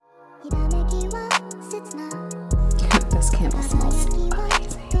candle smells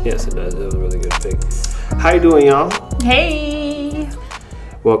amazing. Yes, it does. It was a really good pick. How you doing, y'all? Hey!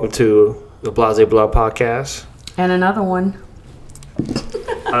 Welcome to the Blase Blah podcast. And another one.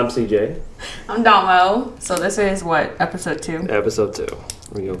 I'm CJ. I'm Damo. So this is what, episode 2? Episode 2.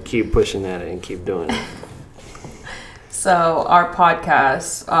 We're going to keep pushing at it and keep doing it. So our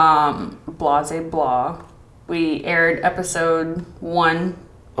podcast, Blase Blah, we aired episode 1.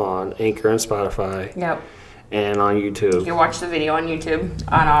 On Anchor and Spotify. Yep. And on YouTube. You can watch the video on YouTube,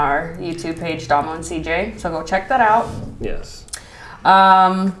 on our YouTube page, Damo and CJ. So go check that out. Yes.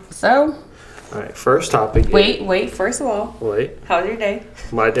 So. All right, first topic. Wait, first of all. Wait. How was your day?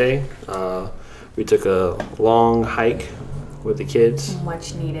 My day, we took a long hike with the kids.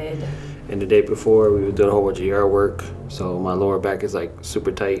 Much needed. And the day before, we were doing a whole bunch of yard work. So my lower back is like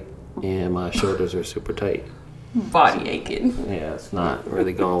super tight and my shoulders are super tight. Body aching. Yeah, it's not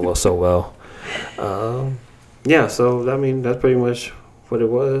really going so well. Yeah, so I mean that's pretty much what it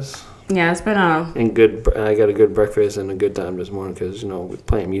was. Yeah, it's been a... And I got a good breakfast and a good time this morning because we're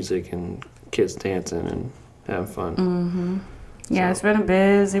playing music and kids dancing and having fun. Mm-hmm. Yeah, so. It's been a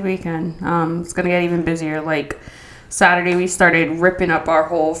busy weekend. It's gonna get even busier. Like Saturday, we started ripping up our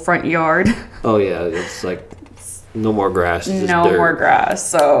whole front yard. Oh yeah, it's like no more grass. Just no dirt. more grass.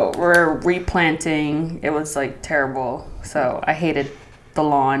 So we're replanting. It was like terrible. So I hated the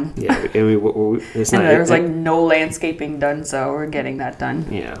lawn. Yeah, and it's not. And there was like no landscaping done, so we're getting that done.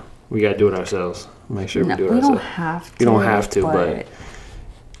 Yeah, we gotta do it ourselves. Make sure we do it we ourselves. Don't have to. You don't have to, but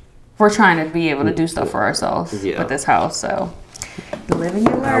we're trying to be able to do stuff for ourselves with this house. So you live and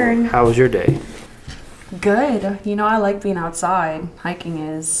you learn. How was your day? Good. I like being outside. Hiking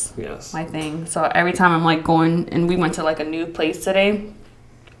is my thing. So every time I'm like going, and we went to like a new place today.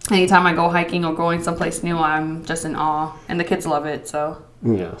 Anytime I go hiking or going someplace new, I'm just in awe, and the kids love it. So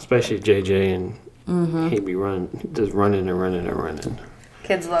yeah, especially JJ, and he be running and running.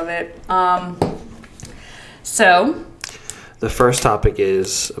 Kids love it. So the first topic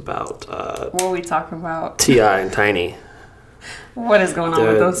is about what are we talking about? T.I. and Tiny. What is going on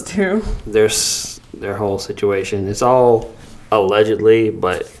with those two? Their whole situation. It's all allegedly,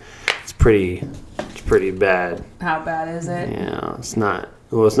 but it's pretty bad. How bad is it? Yeah, it's not.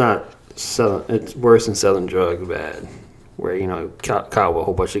 Well, it's not selling. It's worse than selling drugs bad, where caught with a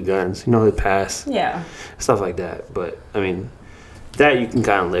whole bunch of guns. The past. Yeah. Stuff like that. But I mean, that you can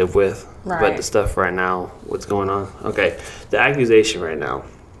kind of live with. Right. But the stuff right now, what's going on? Okay, the accusation right now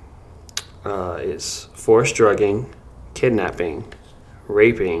is forced drugging, kidnapping,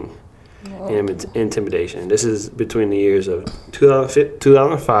 raping, and intimidation. This is between the years of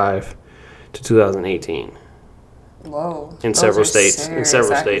 2005 to 2018. Whoa. In several states.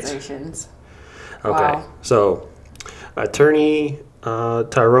 Accusations. Okay. Wow. So, attorney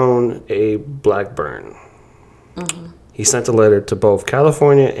Tyrone A. Blackburn. Mm-hmm. He sent a letter to both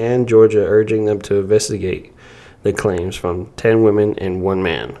California and Georgia urging them to investigate the claims from 10 women and 1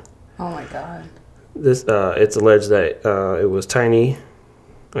 man. Oh my God. This it's alleged that it was T.I.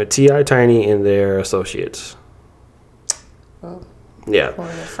 Tiny and their associates. Oh. Yeah. Or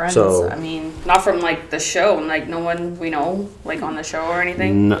their friends. So, I mean, not from like the show, like no one we know, like on the show or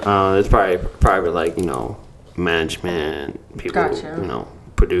anything. It's probably like management people, Gotcha.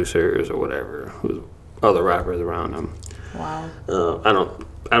 Producers or whatever, who's other rappers around them. Wow.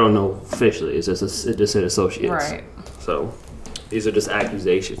 I don't know officially. It just said associates. Right. So these are just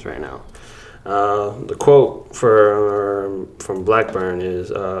accusations right now. The quote from Blackburn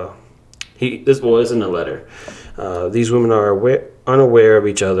is it's in the letter. These women are unaware of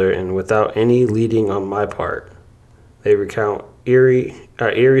each other, and without any leading on my part, they recount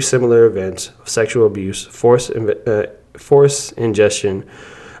eerie similar events of sexual abuse, forced ingestion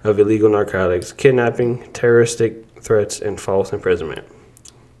of illegal narcotics, kidnapping, terroristic threats, and false imprisonment.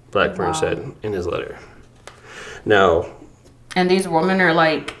 Blackburn said in his letter. Now. And these women are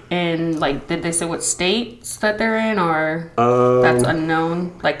did they say what states that they're in, or that's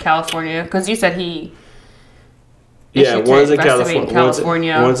unknown? Like California, because you said he. Yeah, one's in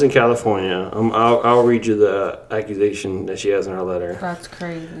California. One's in in California. I'll read you the accusation that she has in her letter. That's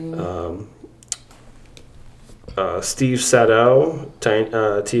crazy. Steve Saddell,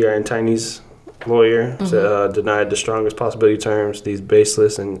 T.I. and Tiny's lawyer, denied the strongest possibility terms these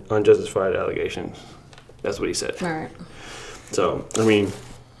baseless and unjustified allegations. That's what he said. All right. So, I mean,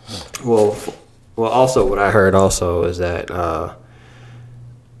 well, also what I heard also is that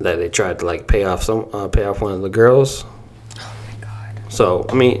that they tried to pay off one of the girls. Oh my God. So,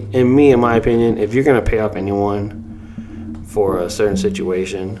 I mean, in my opinion, if you're gonna pay off anyone for a certain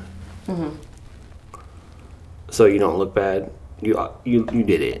situation, so you don't look bad, you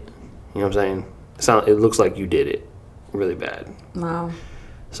did it. You know what I'm saying? It looks like you did it. really bad. Wow.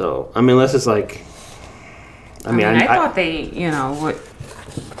 So I mean, unless it's like, I thought they,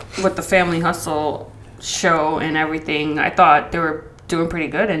 with the Family Hustle show and everything, I thought they were doing pretty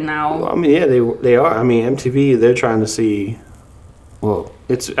good, and now. Well, I mean, yeah, they are. I mean, MTV, they're trying to see. Well,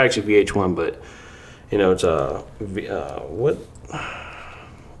 it's actually VH1, but it's what.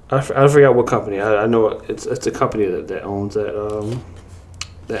 I forgot what company. I know it's a company that owns that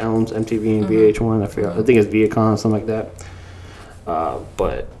owns MTV and VH1. I forgot. I think it's Viacom, something like that.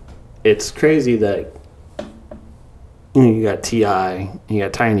 But it's crazy that you got T.I., you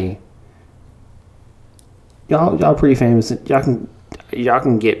got Tiny. Y'all pretty famous. Y'all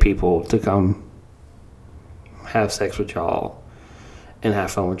can get people to come have sex with y'all and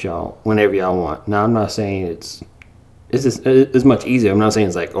have fun with y'all whenever y'all want. Now, I'm not saying it's much easier. I'm not saying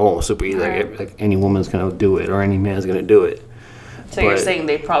it's like, super easy. Right. Like any woman's gonna do it or any man's gonna do it. So you're saying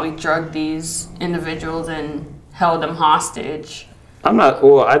they probably drugged these individuals and held them hostage? I'm not.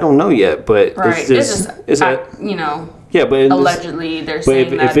 Well, I don't know yet, but right. Yeah, but allegedly they're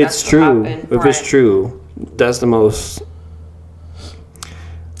saying if it's true, it's true, that's the most.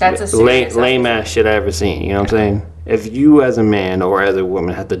 That's a lame ass shit I ever seen. You know what I'm saying? If you as a man or as a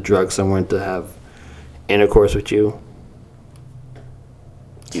woman have to drug someone to have intercourse with you,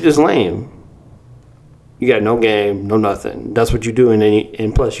 you just lame. You got no game, no nothing. That's what you do,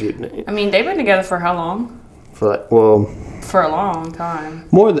 and plus you. I mean, they've been together for how long? For a long time.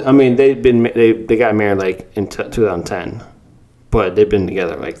 They got married in 2010, but they've been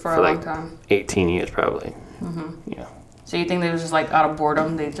together for a long time. 18 years probably. Mm-hmm. Yeah. So you think they was just out of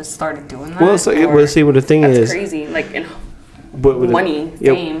boardom, they just started doing that? Well, we'll see what the thing is. That's crazy, money,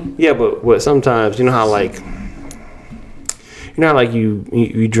 fame. Yeah, but what sometimes how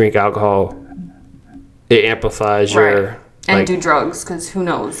you drink alcohol, it amplifies your and do drugs because who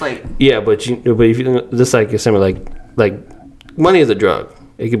knows yeah, but if you just it's similar like money is a drug.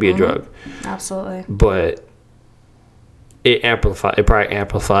 It could be a drug. Absolutely. But it probably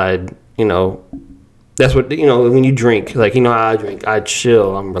amplified. That's what when you drink. How I drink, I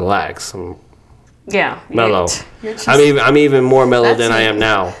chill. I'm relaxed. I'm mellow. I'm even more mellow than I am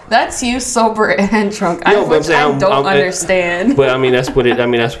now. That's you sober and drunk. I don't understand. But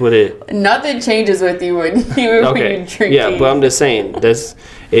that's what it. Nothing changes with you when you drink. Yeah, but I'm just saying that's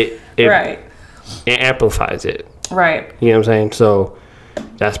it. Right. It amplifies it. Right. You know what I'm saying? So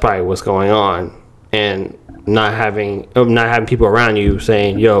that's probably what's going on, and not having people around you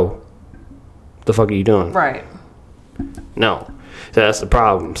saying, "Yo, the fuck are you doing?" Right. No. So that's the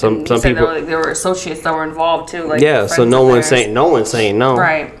problem. Some people there were associates that were involved too. So no one's saying no.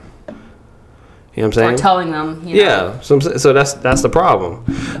 Right. You know what I'm saying? Or telling them. Yeah. So that's the problem.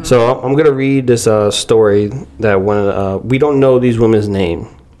 Mm-hmm. So I'm gonna read this story that we don't know these women's name.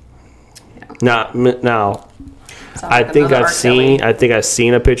 Yeah. Now. I think I've seen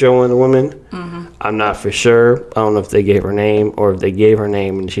a picture of one of the women. Mm-hmm. I'm not for sure. I don't know if they gave her name or if they gave her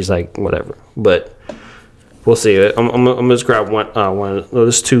name and she's like whatever. But we'll see. I'm gonna just grab one.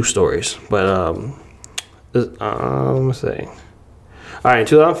 There's two stories, but let's see. All right, in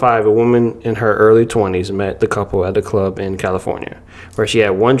 2005, a woman in her early 20s met the couple at a club in California, where she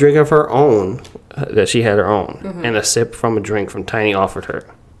had one drink of her own mm-hmm. and a sip from a drink from Tiny offered her.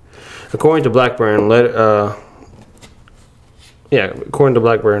 According to Blackburn, letter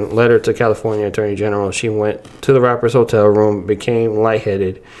to California Attorney General, she went to the rapper's hotel room, became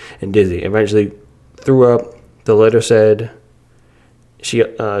lightheaded and dizzy, eventually threw up. The letter said she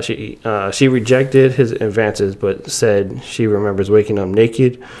rejected his advances, but said she remembers waking up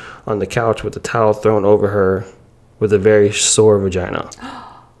naked on the couch with a towel thrown over her with a very sore vagina.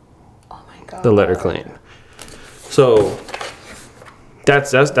 Oh my God. The letter claimed. So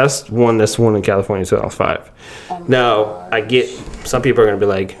that's one in California 2005. Now, gosh. I get some people are going to be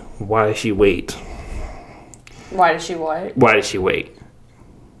like, why did she wait? Why did she what? Why did she wait?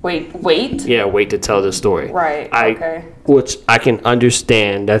 Wait? Yeah, wait to tell the story. Right, okay. Which I can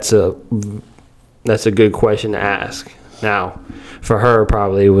understand. That's a good question to ask. Now, for her,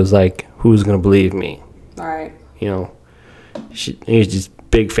 probably it was like, who's going to believe me? All right. He's just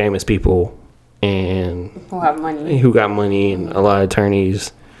big famous people and who got money and a lot of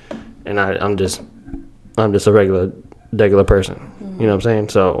attorneys, and I'm just a regular person. Mm-hmm. You know what I'm saying?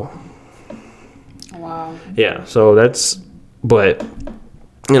 So wow. Yeah, so that's, but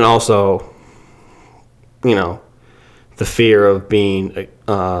and also, the fear of being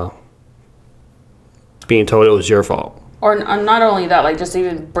told it was your fault. Or not only that, just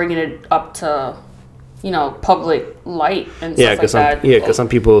even bringing it up to public light and stuff like that. Because some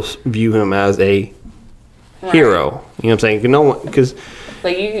people view him as a hero. You know what I'm saying? No one, because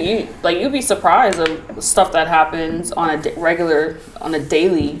Like you'd be surprised of stuff that happens on a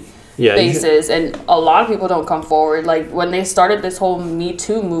daily basis, and a lot of people don't come forward. Like when they started this whole Me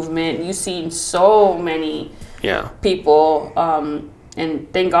Too movement, you seen so many people,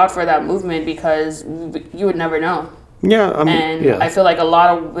 and thank God for that movement, because you would never know. Yeah, I feel like a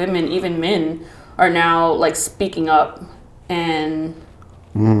lot of women, even men, are now like speaking up and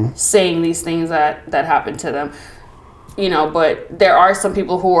saying these things that happen to them. You know, but there are some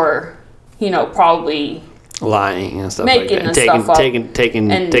people who are, you know, probably lying and stuff making like that, taking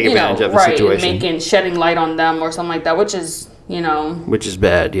advantage of the situation, shedding light on them or something like that, which is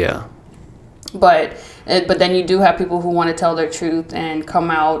bad, yeah. But then you do have people who want to tell their truth and come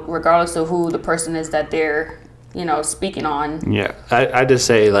out regardless of who the person is that they're, you know, speaking on. Yeah, I just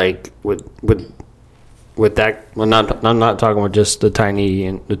say like with that. Well, I'm not talking about just the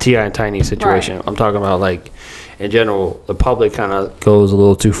T.I. and Tiny situation. Right. I'm talking about like in general, the public kind of goes a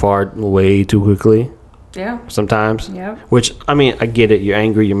little too far, way too quickly. Yeah. Sometimes. Yeah. Which, I mean, I get it. You're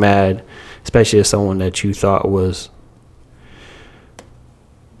angry, you're mad, especially as someone that you thought was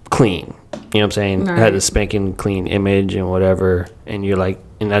clean. You know what I'm saying? Right. Had a spanking clean image and whatever, and you're like,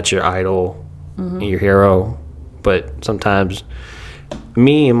 and that's your idol and your hero. But sometimes,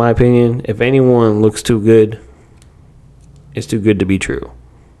 me, in my opinion, if anyone looks too good, it's too good to be true.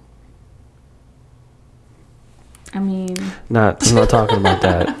 I mean, I'm not talking about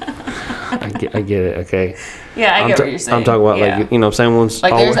that. I get it. Okay. Yeah, I get what you're saying. I'm talking about like, you know, someone's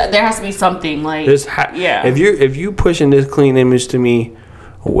like there has to be something like If you pushing this clean image to me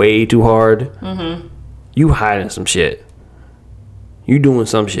way too hard, you hiding some shit. You doing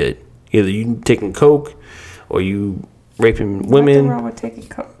some shit. Either you taking coke or you raping women. Nothing wrong with taking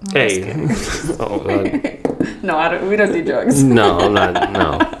coke. No, hey. No, we don't do drugs. No, I'm not.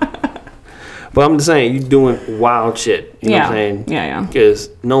 No. But I'm just saying, you doing wild shit. You know what I'm saying? Yeah. Because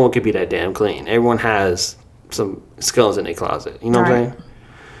no one could be that damn clean. Everyone has some skeletons in their closet. You know what I'm saying?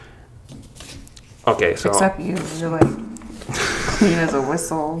 Okay, so. Except you. You're like clean as a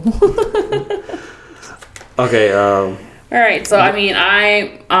whistle. Okay. All right. So, I mean,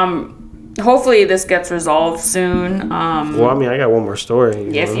 hopefully this gets resolved soon. Well, I mean, I got one more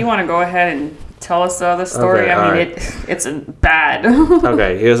story. If you want to go ahead and tell us the other story. Okay, I mean, it's bad.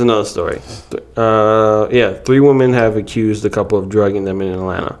 Okay, here's another story. 3 women have accused the couple of drugging them in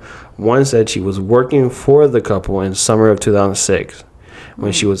Atlanta. One said she was working for the couple in summer of 2006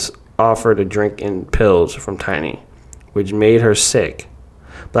 when she was offered a drink and pills from Tiny, which made her sick.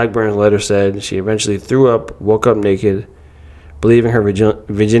 Blackburn's letter said she eventually threw up, woke up naked, believing her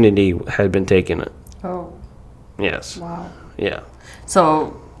virginity had been taken. Oh. Yes. Wow. Yeah.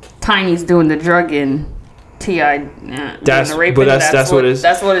 So Tiny's doing the drugging, T.I. That's the raping. That's what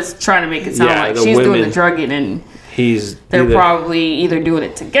it's trying to make it sound like. She's doing the drugging, and they're probably either doing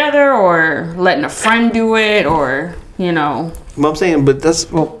it together or letting a friend do it, or you know. Well, I'm saying, but that's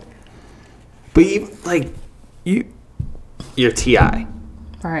but you're T.I.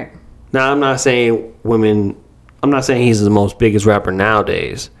 Right. Now I'm not saying women. I'm not saying he's the most biggest rapper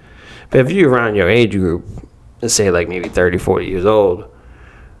nowadays, but if you're around your age group, let's say like maybe 30, 40 years old.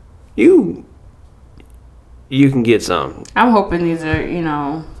 You can get some. I'm hoping these are, you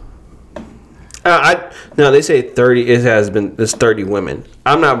know. No, they say 30. It's 30 women.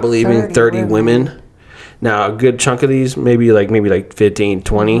 I'm not believing 30 women. Now a good chunk of these, maybe like 15,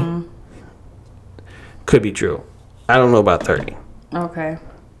 20, could be true. I don't know about 30. Okay.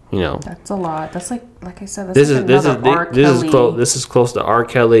 You know. That's a lot. That's like I said. This is close to R.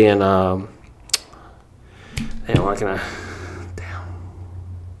 Kelly and damn, why can I?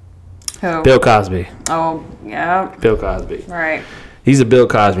 Who? Bill Cosby. Oh, yeah. Bill Cosby. Right. These are Bill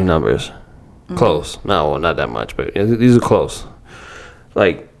Cosby numbers. Close. No, not that much, but these are close.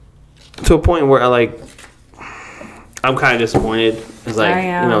 Like, to a point where I'm kind of disappointed. It's like,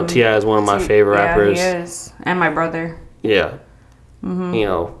 you know, T.I. is one of my favorite rappers. Yeah, he is. And my brother. Yeah. You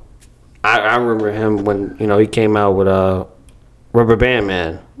know, I remember him when, you know, he came out with Rubber Band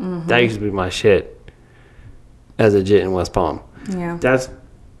Man. That used to be my shit as a jit in West Palm. Yeah.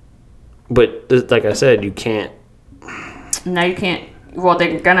 But like I said, you can't. Now you can't. Well,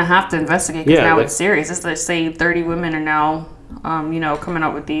 they're gonna have to investigate because now it's serious. It's like saying 30 women are now, you know, coming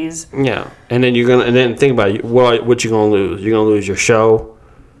up with these. Yeah, and then think about it. What you're gonna lose? You're gonna lose your show,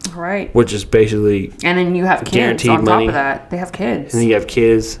 right? Which is basically and then you have kids on top of that. They have kids, and then you have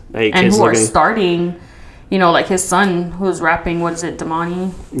kids, and who are starting. You know, like his son who's rapping, what is it,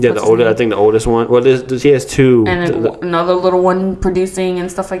 Damani? Yeah, I think the oldest one. Well, he has 2. And another little one producing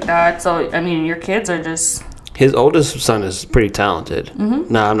and stuff like that. So, I mean, your kids are just... His oldest son is pretty talented.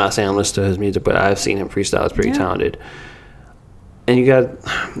 No, I'm not saying I listen to his music, but I've seen him freestyle. It's pretty talented. and you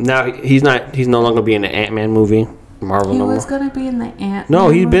got now he's no longer being in the Ant-Man movie. Marvel. He was gonna be in the Ant-Man. No,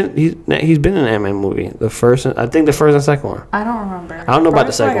 he's been in an Ant-Man movie. The first and second one. I don't remember. I don't know about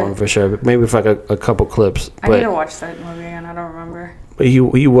the second one for sure, but maybe for like a couple clips. I need to watch that movie again. I don't remember. But he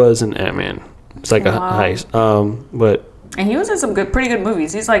was in Ant-Man. It's like a heist. And he was in some pretty good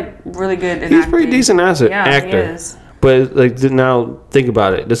movies. He's like really good. He's pretty decent actor. Yeah, he is. But like now, think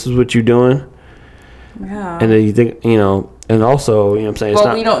about it. This is what you're doing. Yeah. And then you think, and also, you know what I'm saying?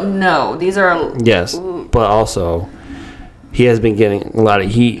 Well, we don't know. These are... Yes, but also, he has been getting a lot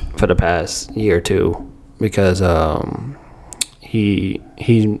of heat for the past year or two because he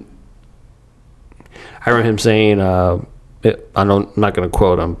I remember him saying, I'm not going to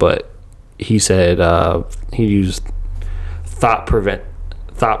quote him, but he said he used thought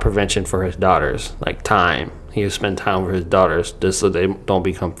prevention for his daughters, like time. He would spend time with his daughters just so they don't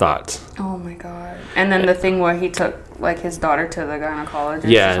become thoughts. Oh my god! And then the thing where he took like his daughter to the gynecologist.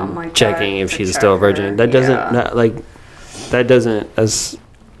 Yeah, or something like checking that, if she's still a virgin. That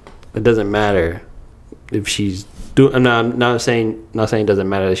doesn't matter if she's doing. I'm not saying it doesn't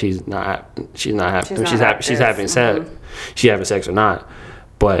matter that she's having sex. She's having sex or not,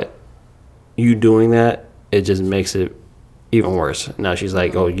 but you doing that, it just makes it even worse. Now she's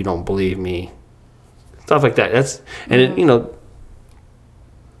like, oh, you don't believe me. Stuff like that.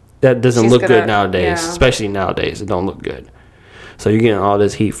 That doesn't look good nowadays. Yeah. Especially nowadays, it don't look good. So you're getting all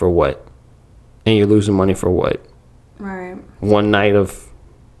this heat for what? And you're losing money for what? Right. One night of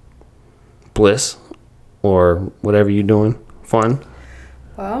bliss or whatever you're doing, fun.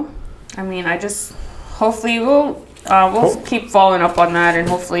 Well, I mean, hopefully we'll keep following up on that, and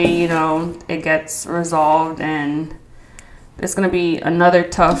hopefully it gets resolved, and it's gonna be another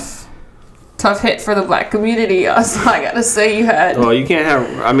tough hit for the black community. So I gotta say, you had. Well, you can't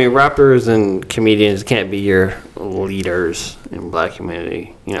have. I mean, rappers and comedians can't be your leaders in black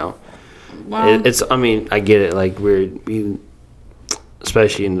community. Well, it's. I mean, I get it. Like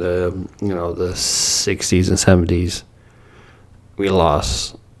especially in the the 60s and 70s, we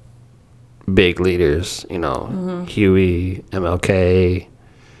lost big leaders. Huey, MLK,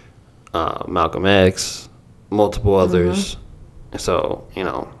 Malcolm X, multiple others. So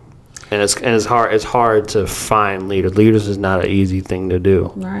And it's hard to find leaders. Leaders is not an easy thing to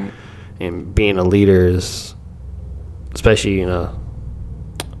do. Right. And being a leader is, especially in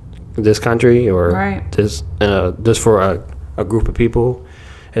this country or just for a group of people,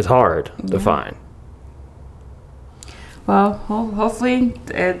 it's hard to find. Well, hopefully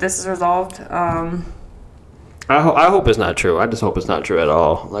this is resolved. I hope it's not true. I just hope it's not true at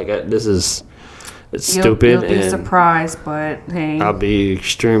all. Like it's stupid. You'll be surprised, but hey, I'll be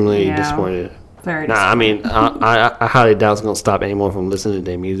extremely disappointed. Very disappointed. I mean, I highly doubt it's gonna stop anyone from listening to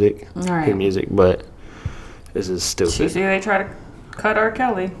their music, but this is stupid. Usually they try to cut R.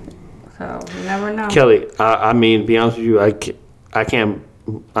 Kelly, so you never know. Kelly, I mean, be honest with you, I can't.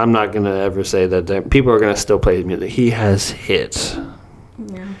 I'm not gonna ever say that people are gonna still play his music. He has hits.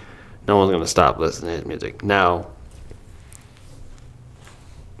 Yeah. No one's gonna stop listening to his music now.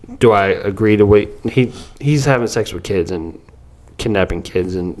 Do I agree to wait? He's having sex with kids and kidnapping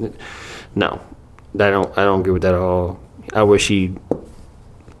kids, and no, I don't agree with that at all. I wish he'd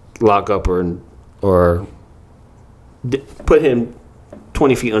lock up or put him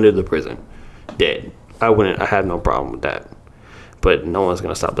 20 feet under the prison, dead. I have no problem with that. But no one's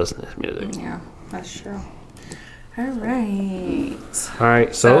gonna stop listening to his music. Yeah, that's true. All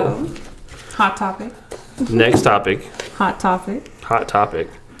right. So hot topic. Next topic. Hot topic.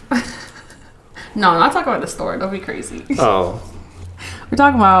 No, not talking about the store. Don't be crazy. Oh. We're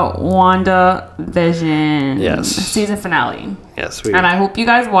talking about WandaVision. Yes. Season finale. Yes. And I hope you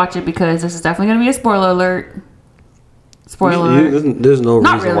guys watch it because this is definitely going to be a spoiler alert. There's no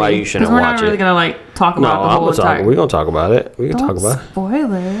reason why you shouldn't watch it. We're not really going to talk about the whole entire... We're going to talk about it. We can talk about it.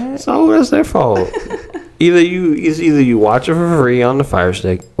 Spoil it. So that's their fault. Either you watch it for free on the Fire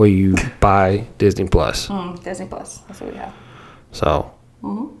Stick or you buy Disney Plus. Disney Plus. That's what we have. So.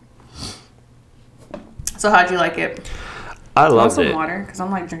 Mm-hmm. So how'd you like it? I loved it. Some water, because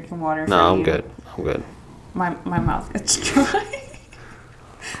I'm like drinking water. No, I'm good. My mouth gets dry.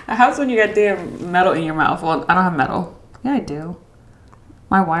 How's when you got damn metal in your mouth? Well, I don't have metal. Yeah, I do.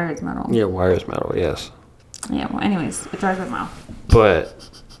 My wire is metal. Yeah, wire is metal. Yes. Yeah. Well, anyways, it dries my mouth. But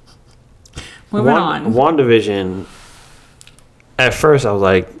moving on. WandaVision. At first, I was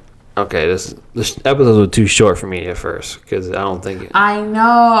like, okay, this episodes were too short for me at first because I don't think it. I know.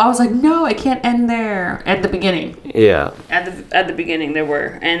 I was like, no, it can't end there. At the beginning. Yeah. At the beginning, they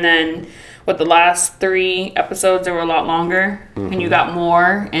were, and then with the last 3 episodes, they were a lot longer, and you got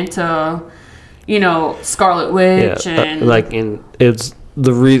more into, Scarlet Witch and it's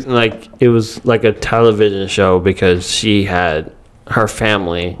the reason it was like a television show because she had her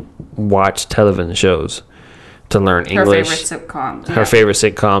family watch television shows to learn English. Her favorite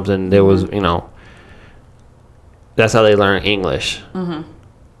sitcoms, and there was that's how they learn English, and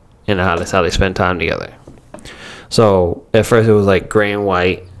that's how they spend time together. So at first it was like gray and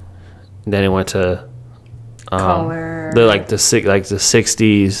white, then it went to color. They're like the 60s,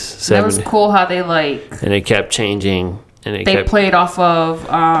 70s. That was cool how they and it kept changing, and they played off of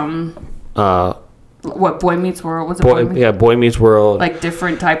what Boy Meets World was it? Boy Meets World. Like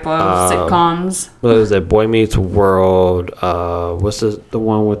different type of sitcoms. What was it? Boy Meets World. What's the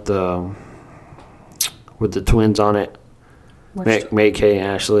one with the twins on it? May-Kay and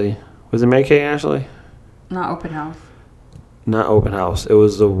Ashley. Was it May-Kay and Ashley? Not Open House. Not Open House. It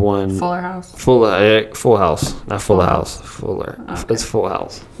was the one. Fuller House. Full House. Not Fuller House. Fuller. Okay. It's Full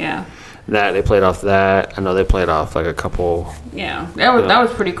House. Yeah. That they played off that. I know they played off like a couple. Yeah, that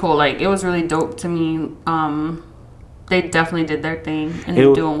was pretty cool. Like it was really dope to me. They definitely did their thing and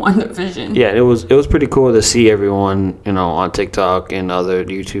doing WandaVision. Yeah, it was pretty cool to see everyone on TikTok and other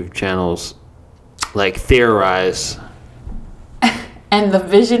YouTube channels theorize. And the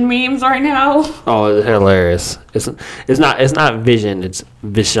Vision memes right now. Oh, it's hilarious. It's not Vision. It's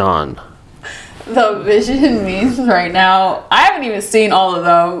Vision. The Vision memes right now. I haven't even seen all of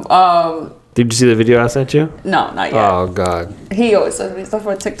them. Did you see the video I sent you? No, not yet. Oh God. He always sends me stuff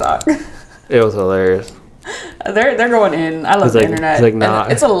on TikTok. It was hilarious. They're going in. I love the internet. He's like, nah.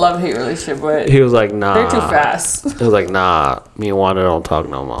 It's a love-hate relationship, but he was like, nah. They're too fast. He was like, nah. Me and Wanda don't talk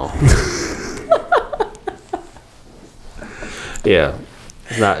no more. Yeah.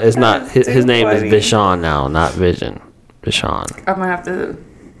 It's not. His name is Vishon now, not Vision. Vishon. I'm gonna have to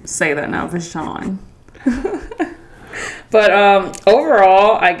say that now, Vishon. But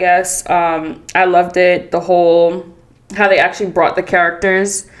overall, I guess I loved it. The whole how they actually brought the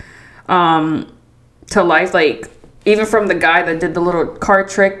characters to life, even from the guy that did the little card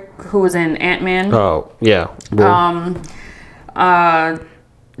trick who was in Ant-Man. Oh yeah.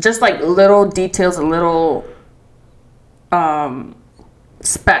 Just little details and little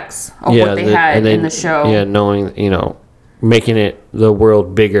specs of what they had in the show. Yeah, knowing making it the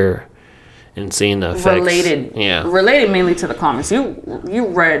world bigger and seeing the effects. Related mainly to the comics. You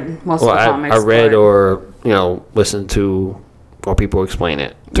read most of the comics. I read or listened to or people explain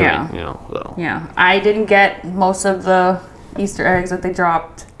it to me. So. Yeah, I didn't get most of the Easter eggs that they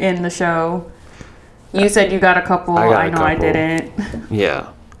dropped in the show. You said you got a couple. I know I didn't.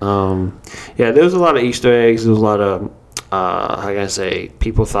 Yeah. There was a lot of Easter eggs. There was a lot of how can I say,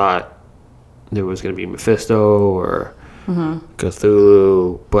 people thought there was going to be Mephisto or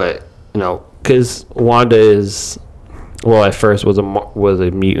Cthulhu, but because Wanda is at first was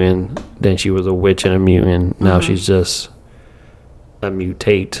a mutant, then she was a witch and a mutant. Now she's just a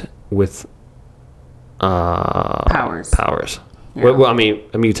mutate with powers. Yeah. Well, I mean,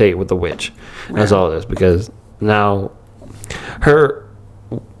 a mutate with a witch. That's all it is, because now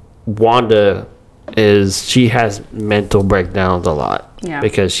Wanda she has mental breakdowns a lot. Yeah.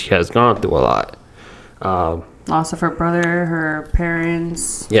 Because she has gone through a lot. Loss of her brother, her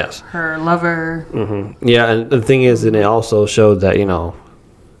parents. Yes. Her lover. Mm-hmm. Yeah, and the thing is, and it also showed that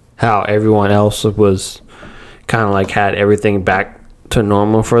how everyone else was kind of had everything back to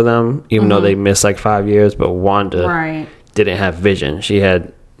normal for them, even though they missed 5 years. But Wanda didn't have Vision. She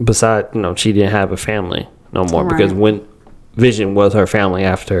had she didn't have a family no more, because when Vision was her family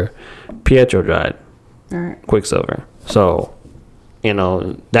after Pietro died. Right. Quicksilver. So,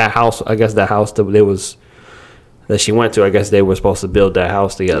 that house, I guess that house that she went to, I guess they were supposed to build that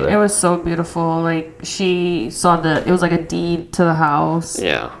house together. It was so beautiful. She saw it was like a deed to the house.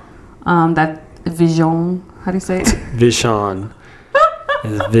 Yeah. That Vision, how do you say it? Vision.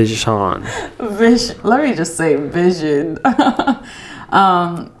 It's Vision. Let me just say Vision.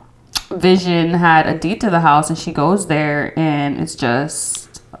 Vision had a deed to the house, and she goes there, and it's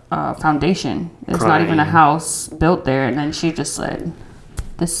just a foundation. It's not even a house built there. And then she just said,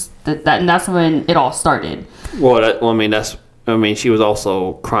 that, and that's when it all started. She was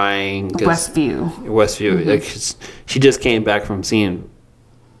also crying. Westview. Mm-hmm. She just came back from seeing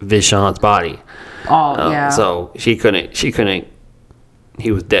Vision's body. Oh yeah. So she couldn't.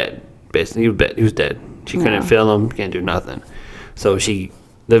 He was dead. Basically, he was dead. She couldn't feel him. Can't do nothing. So the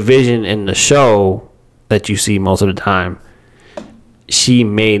Vision in the show that you see most of the time, she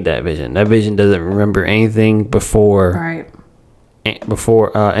made that Vision. That Vision doesn't remember anything before. Right. Anything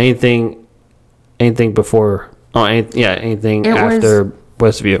before. Anything after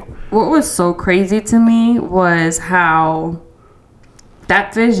Westview. What was so crazy to me was how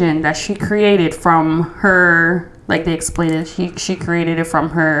that vision that she created from her, like they explained it, she created it from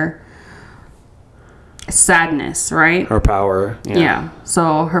her sadness, right? Her power. Yeah.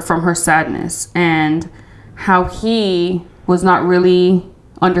 So from her sadness, and how he was not really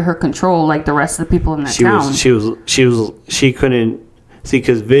under her control like the rest of the people in that town. She couldn't see,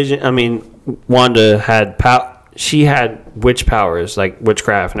 because Vision, I mean, Wanda had she had witch powers, like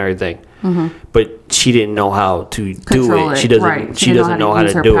witchcraft and everything. But she didn't know how to do it. She doesn't. Right. She doesn't know how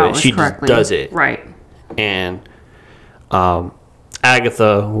to do it. She just does it. Right. And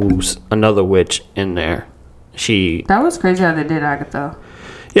Agatha, who's another witch in there, that was crazy how they did Agatha.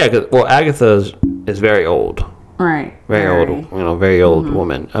 Yeah, because Agatha is very old. Right. Very old. Very old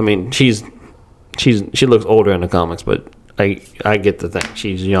woman. I mean, she looks older in the comics, but I get the thing.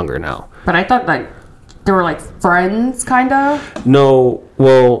 She's younger now. But I thought like they were like friends, kind of. No,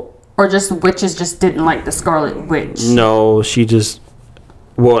 well. Or just witches just didn't like the Scarlet Witch. No, she just.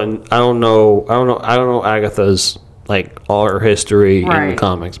 Well, and I don't know Agatha's like all her history in the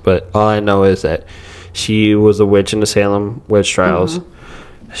comics, but all I know is that she was a witch in the Salem witch trials.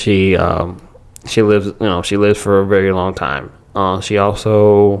 She lives for a very long time. She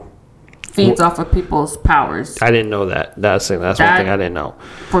also feeds off of people's powers. I didn't know that. That's one thing I didn't know.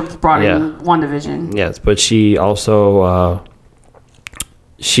 Brought in WandaVision. Yes, but she also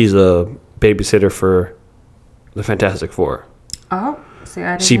she's a babysitter for the Fantastic Four. Oh, see,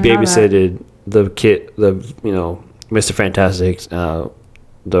 I didn't she know babysitted the kid, Mr. Fantastic,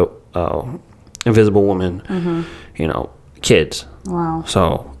 the Invisible Woman, kids. Wow.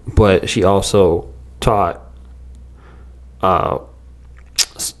 So, but she also taught the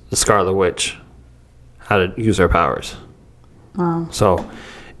Scarlet Witch how to use her powers. Wow. So,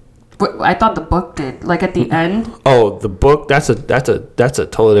 but I thought the book did. Like at the end. Oh, the book. That's a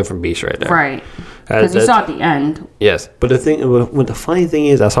totally different beast right there. Right. Because you saw at the end. Yes, but the funny thing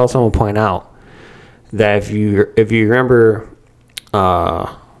is, I saw someone point out that if you remember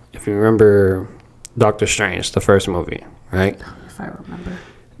Doctor Strange, the first movie, right? If I remember.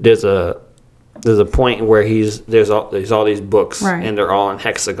 There's a point where there's all these books, right, and they're all in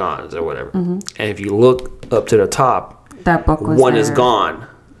hexagons or whatever. And if you look up to the top, that book was one is gone.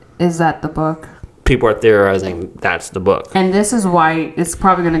 Is that the book? People are theorizing that's the book. And this is why it's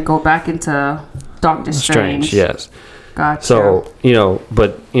probably going to go back into Doctor Strange. Yes. Gotcha. So,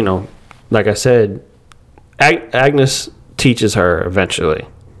 like I said, Agnes teaches her eventually.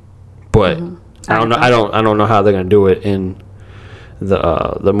 But I don't know how they're going to do it in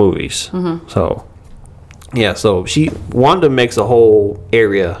the movies. So, yeah, so Wanda makes a whole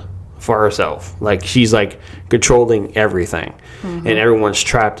area for herself. Like, she's like controlling everything, and everyone's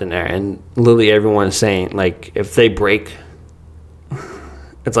trapped in there, and literally everyone's saying, like, if they break,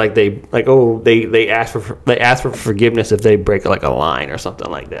 it's like they ask for forgiveness if they break like a line or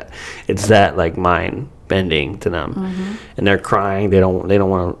something like that. It's that like mind bending to them, and they're crying. They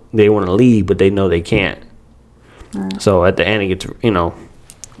want to leave, but they know they can't. So at the end, it gets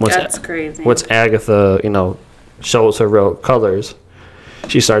that's crazy. Once Agatha shows her real colors,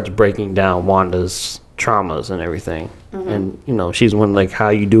 she starts breaking down Wanda's traumas and everything. And she's one like, how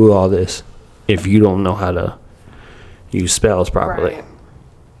you do all this if you don't know how to use spells properly. Right.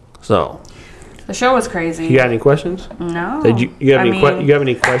 So the show was crazy. You got any questions? No. You have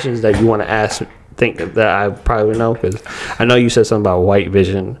any questions that you want to ask? Think that I probably know, because I know you said something about White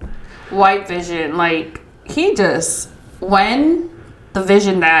Vision. White Vision, like when the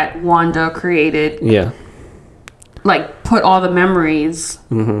vision that Wanda created, like put all the memories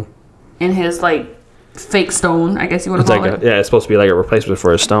in his like fake stone, I guess you want to call it. It's supposed to be like a replacement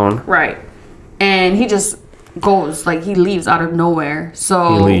for a stone, right? And he just goes, like he leaves out of nowhere.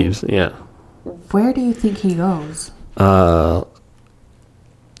 So he leaves. Yeah. Where do you think he goes? I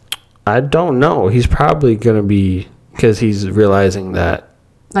don't know. He's probably gonna be, because he's realizing that.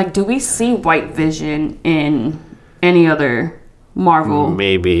 Like, do we see White Vision in any other Marvel?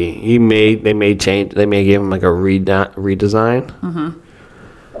 Maybe they may change. They may give him like a redesign.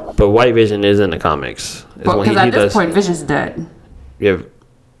 But White Vision is in the comics. Because at this point, Vision's dead. Yeah.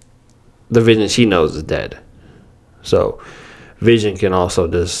 The Vision she knows is dead. So Vision can also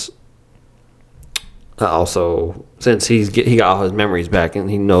just since he got all his memories back and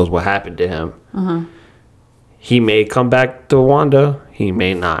he knows what happened to him. He may come back to Wanda. He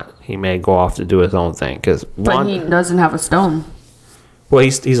may not. He may go off to do his own thing. But he doesn't have a stone. Well,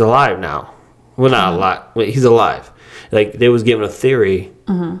 he's alive now. Well, not alive. He's alive. Like, they was given a theory.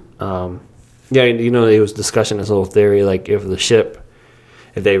 There was discussing this little theory, like if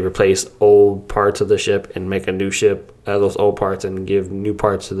they replace old parts of the ship and make a new ship out of those old parts and give new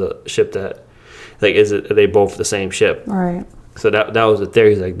parts to the ship, that, like, are they both the same ship? Right. So that was the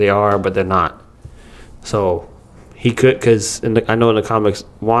theory. He's like, they are, but they're not. So he could, because I know in the comics,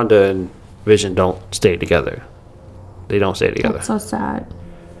 Wanda and Vision don't stay together. They don't stay together. That's so sad.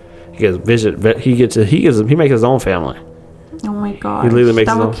 Because Vision, he makes his own family. Oh my god. He literally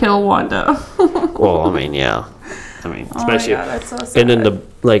makes that would kill Wanda. Well, I mean, yeah. I mean, especially. Oh my god, that's so sad. And then the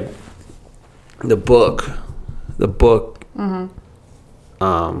book.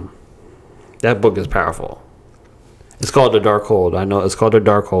 That book is powerful. It's called The Darkhold. I know it's called The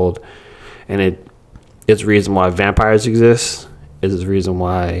Darkhold, and it's the reason why vampires exist. It's the reason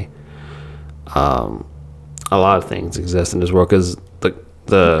why a lot of things exist in this world. Because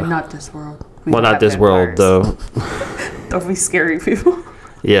the not this world. Not this vampires. world. Don't be scary people.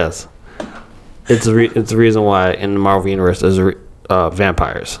 Yes, it's the reason why in the Marvel universe there's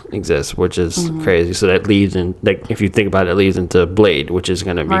vampires exist, which is crazy. So that leads in, like, if you think about it, leads into Blade, which is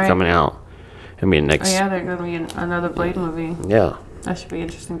going to be coming out. I mean, next. Oh yeah, there's going to be another Blade movie. Yeah, that should be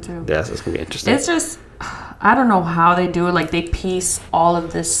interesting too. Yes, it's going to be interesting. It's just, I don't know how they do it. Like, they piece all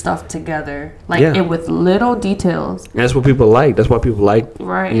of this stuff together, it with little details. And that's what people like. That's why people like,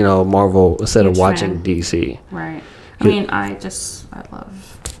 right? Marvel instead of watching fan. DC. Right. I mean, I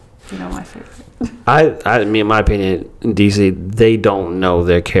love, my favorite. I mean, in my opinion, in DC, they don't know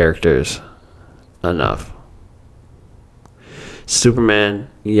their characters enough. Superman,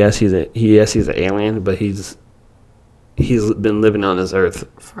 yes, he's an alien, but he's been living on this earth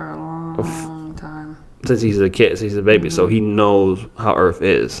for a long time. Since he's a kid, since he's a baby, so he knows how Earth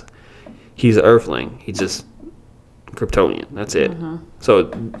is. He's an Earthling. He's just Kryptonian. That's it. So,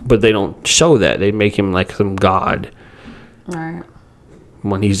 but they don't show that. They make him like some god. Right.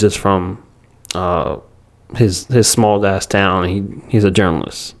 When he's just from his small ass town, and he's a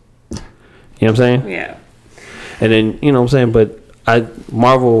journalist. You know what I'm saying? Yeah. And then, you know what I'm saying, but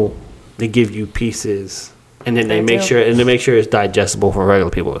Marvel, they give you pieces, and then they make sure it's digestible for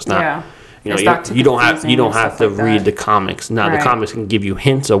regular people. It's not. Yeah. You don't have to read the comics. Now the comics can give you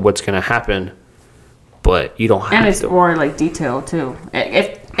hints of what's going to happen, but you don't have to. And it's more like detailed too.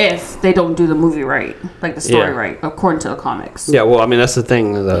 If they don't do the movie right, like the story right, according to the comics. Yeah, well, I mean, that's the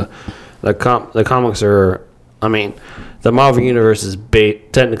thing. The comics are, I mean, the Marvel universe is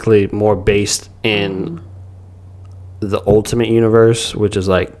technically more based in the Ultimate Universe, which is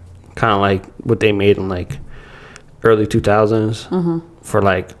like kind of like what they made in like early 2000s for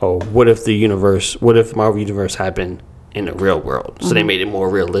like, what if the Marvel universe happened in the real world? So they made it more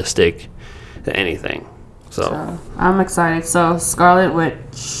realistic than anything. So I'm excited. So Scarlet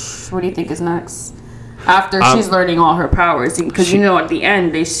Witch, what do you think is next? After she's learning all her powers, because at the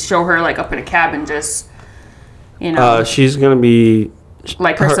end they show her like up in a cabin, just she's gonna be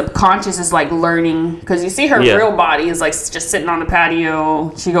like her subconscious is like learning, because you see her real body is like just sitting on the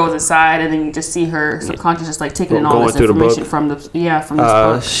patio. She goes inside, and then you just see her subconscious just like taking in all this information from this book.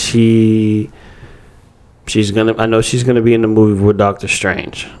 I know she's gonna be in the movie with Doctor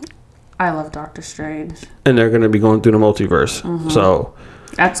Strange. I love Doctor Strange. And they're going to be going through the multiverse. So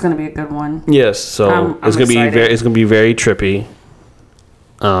that's going to be a good one. Yes, so it's going to be very trippy.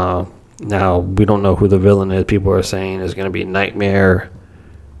 Now we don't know who the villain is. People are saying it's going to be Nightmare.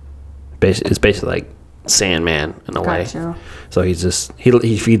 It's basically like Sandman in a way. So he's just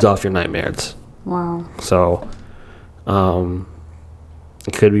he feeds off your nightmares. Wow. So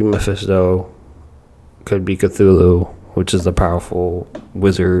it could be Mephisto, could be Cthulhu, which is the powerful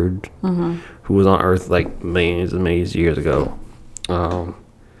wizard who was on Earth like millions and millions of years ago.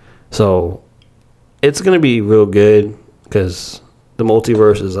 So it's gonna be real good because the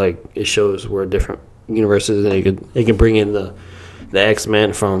multiverse is like, it shows where different universes, and it can bring in the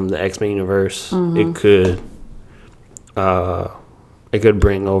X-Men from the X-Men universe. It could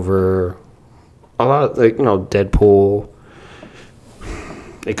bring over a lot of, like, Deadpool.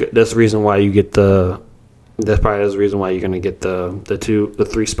 That's the reason why you get that's probably the reason why you're gonna get the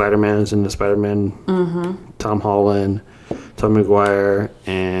three Spider-Mans in the Spider-Man. Tom Holland, Tobey Maguire,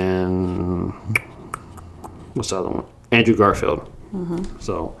 and what's the other one? Andrew Garfield.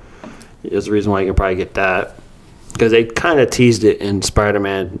 So there's the reason why you can probably get that, because they kind of teased it in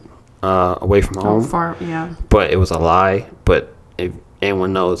Spider-Man Away From Home. But it was a lie. But if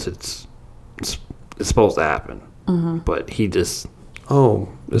anyone knows, it's supposed to happen. But he just,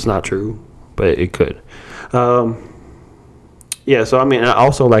 it's not true, but it could. So I mean, I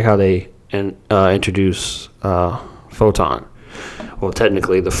also like how they introduce Photon. Well,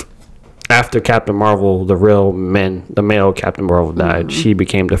 technically, after Captain Marvel, the male Captain Marvel died, she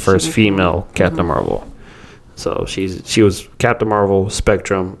became the first female Captain Marvel. So she was Captain Marvel,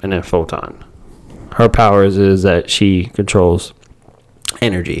 Spectrum, and then Photon. Her powers is that she controls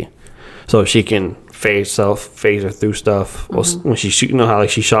energy, so she can phase her through stuff. When she shoot, you know how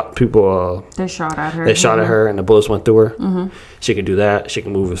like she shot people. They shot at her. They shot at her and the bullets went through her. She can do that. She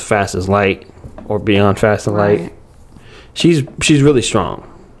can move as fast as light or beyond fast and light. She's really strong.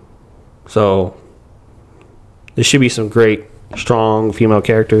 So there should be some great, strong female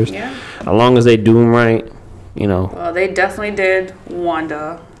characters. Yeah. As long as they do them right, you know. Well, they definitely did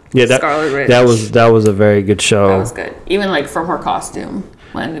Wanda. Yeah, Scarlet Witch. that was a very good show. That was good. Even like from her costume.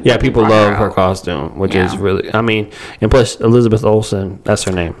 When people love her costume, which is really. I mean, and plus Elizabeth Olsen, that's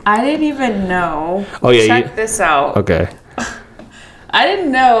her name. I didn't even know. Oh yeah, check this out. Okay. I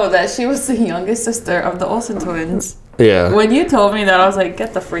didn't know that she was the youngest sister of the Olsen twins. Yeah. When you told me that, I was like,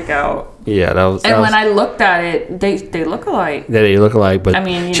 "Get the freak out!" Yeah, that was. And when I looked at it, they look alike. Yeah, they look alike, but I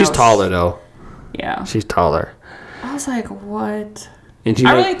mean, she's taller though. Yeah. She's taller. I was like, "What?" And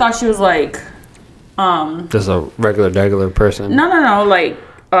I really thought she was like, just a regular person. No, like,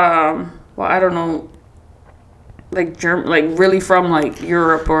 well, I don't know, like like really from like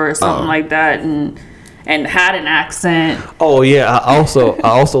Europe or something like that, and had an accent. Oh yeah, I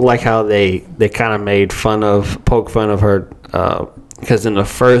also like how they kind of poke fun of her, because in the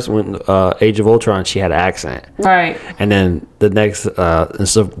first one, Age of Ultron, she had an accent, right? And then the next in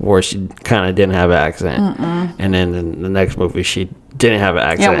Civil War, she kind of didn't have an accent, and then in the next movie, she didn't have an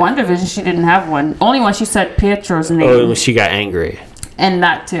accent. Yeah, WandaVision, she didn't have one. Only when she said Pietro's name. Oh, when she got angry. And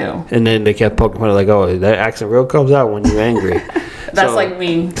that too. And then they kept poking fun, like, "Oh, that accent real comes out when you're angry." That's like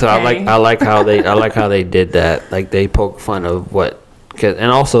me. So okay. I like how they did that. Like they poke fun of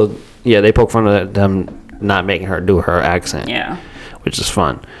and also they poke fun of them not making her do her accent. Yeah, which is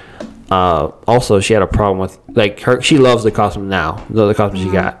fun. Also, she had a problem with like her. She loves the costume now, the costume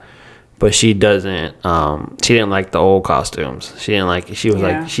she got, but she doesn't. She didn't like the old costumes. She didn't like. She was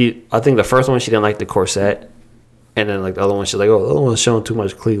like I think the first one she didn't like the corset. And then like the other one, she's like, "Oh, the other one's showing too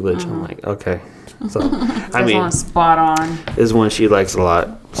much cleavage." I'm like, "Okay." So I mean, spot on. Is one she likes a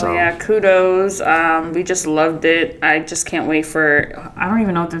lot. So well, yeah, kudos. We just loved it. I just can't wait for. I don't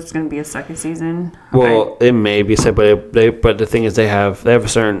even know if there's going to be a second season. Well, it may be said, but the thing is, they have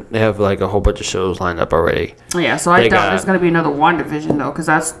like a whole bunch of shows lined up already. Yeah, so I doubt there's going to be another WandaVision though, because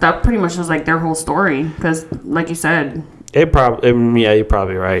that pretty much was like their whole story. Because like you said, you're probably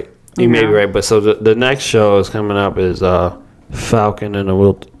right. You may be right, but so the next show is coming up is Falcon and the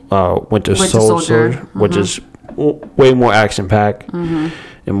Winter Soldier, which is way more action packed and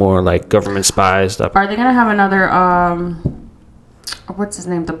more like government spies stuff. Are they gonna have another what's his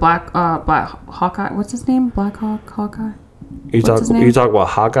name? The Black Hawkeye. What's his name? Black Hawkeye. You talk about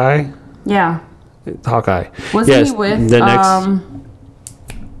Hawkeye? Yeah. Hawkeye. Wasn't he with the next?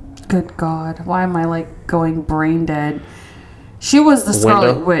 Good God! Why am I like going brain dead? She was the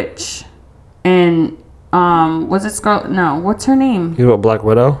Scarlet Witch, and was it Scarlet? No, what's her name? You know what, Black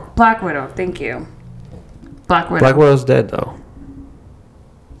Widow? Black Widow, thank you. Black Widow. Black Widow's dead though.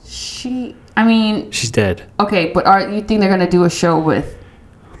 She's dead. Okay, but you think they're gonna do a show with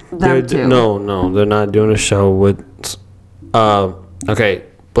them too? No, they're not doing a show with. Okay,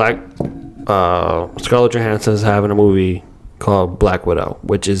 Scarlett Johansson is having a movie called Black Widow,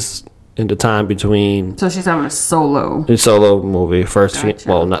 which is in the time between. So she's having a solo movie first.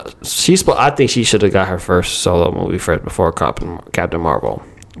 Gotcha. I think she should have got her first solo movie first before Captain Marvel,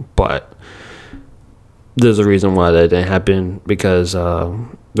 but there's a reason why that didn't happen, because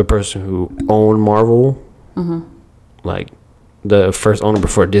the person who owned Marvel, like the first owner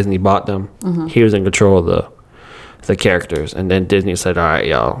before Disney bought them, he was in control of the characters, and then Disney said, "All right,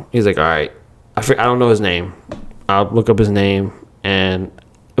 y'all." He's like, "All right, I don't know his name. I'll look up his name," and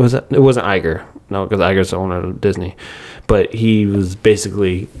it wasn't Iger, no, because Iger's the owner of Disney, but he was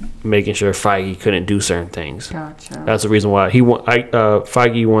basically making sure Feige couldn't do certain things. Gotcha. That's the reason why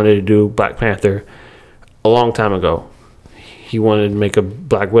Feige wanted to do Black Panther a long time ago. He wanted to make a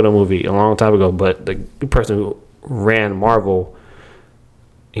Black Widow movie a long time ago, but the person who ran Marvel,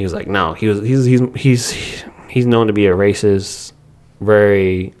 he was like, no. He's known to be a racist,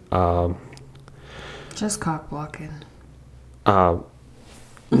 very just cock blocking.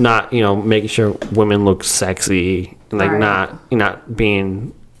 Not making sure women look sexy, like right. not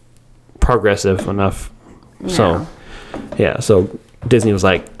being progressive enough. Yeah. So Disney was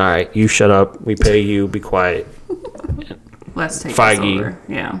like, all right, you shut up, we pay you, be quiet. Let's take Feige, this over.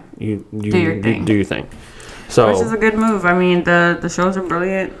 Yeah, you do your thing. So, which is a good move. I mean, the shows are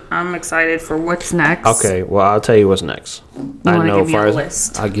brilliant. I'm excited for what's next. Okay, well, I'll tell you what's next. I know. Give me a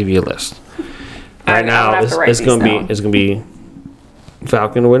list. I'll give you a list. Right now, it's gonna be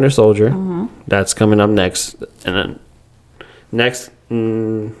Falcon and Winter Soldier. Mm-hmm. That's coming up next, and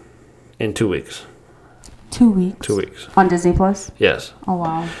then in 2 weeks. 2 weeks. 2 weeks. On Disney Plus? Yes. Oh,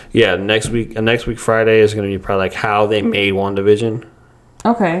 wow. Yeah, next week Friday is going to be probably like how they made WandaVision.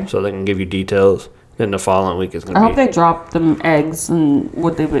 Okay. So they can give you details. Then the following week is going to be... I hope they drop them eggs and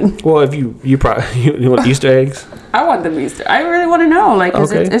what they've been... Well, if you probably... You want Easter eggs? I want them Easter. I really want to know. Like,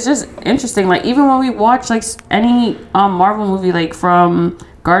 cause okay. it's just interesting. Like, even when we watch, like, any Marvel movie, like, from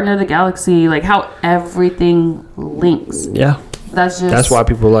Guardians of the Galaxy, like, how everything links. Yeah. That's why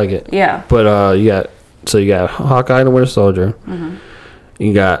people like it. Yeah. But you got Hawkeye and the Winter Soldier. Mm-hmm.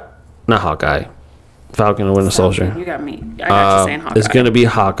 You got... Not Hawkeye. Falcon and Winter Soldier. You got me. I got you saying Hawkeye. It's going to be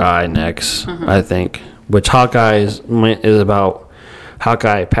Hawkeye next, I think. Which Hawkeye is about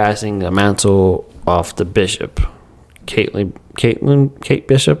Hawkeye passing the mantle off to Bishop. Kate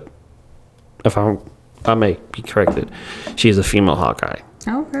Bishop? If I may be corrected. She's a female Hawkeye.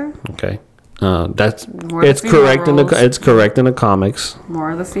 Okay. It's correct in the comics.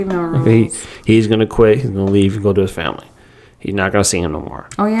 More of the female roles. He's going to quit. He's going to leave and go to his family. He's not going to see him no more.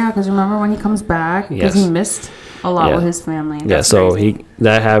 Oh, yeah, because remember when he comes back? Because he missed a lot with his family. That's so crazy.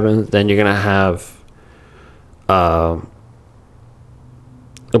 That happens. Then you're going to have a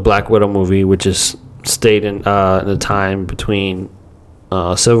Black Widow movie, which is stayed in the time between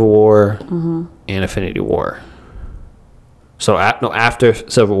Civil War and Infinity War. So, after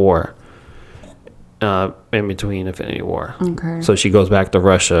Civil War, in between Infinity War. Okay. So she goes back to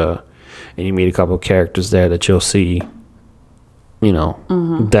Russia, and you meet a couple of characters there that you'll see. You know,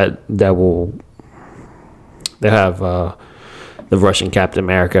 that will... They have the Russian Captain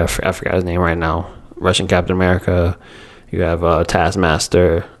America. I forgot his name right now. Russian Captain America. You have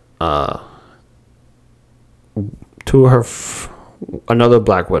Taskmaster. Another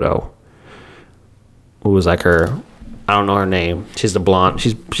Black Widow. Who was like her... I don't know her name. She's the blonde.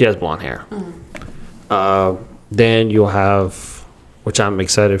 She has blonde hair. Then you'll have... Which I'm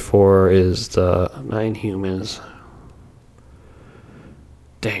excited for is the Inhumans.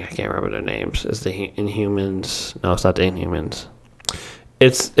 Dang, I can't remember their names. It's the Inhumans. No, it's not the Inhumans.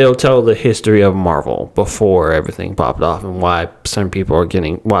 It'll tell the history of Marvel before everything popped off and why some people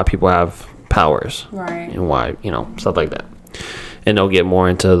why people have powers. Right. And why, stuff like that. And they'll get more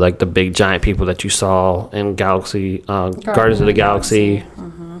into like the big giant people that you saw in Guardians of the Galaxy.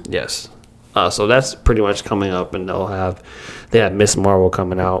 Yes. So that's pretty much coming up, and they have Miss Marvel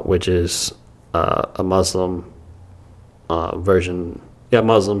coming out, which is a Muslim version. Yeah,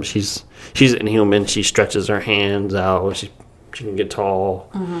 Muslim. She's Inhuman. She stretches her hands out. She can get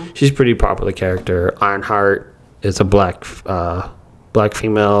tall. She's a pretty popular character. Ironheart is a black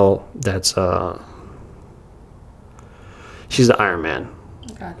female. That's she's the Iron Man.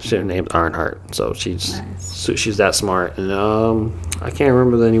 Gotcha. Her name's Ironheart. So she's that smart. And I can't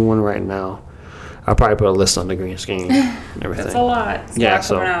remember anyone right now. I'll probably put a list on the green screen and everything. It's a lot. It's a lot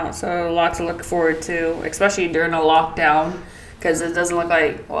coming out. So a lot to look forward to, especially during a lockdown. Because it doesn't look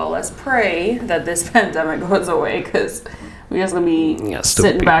like, well, let's pray that this pandemic goes away, because we're just going to be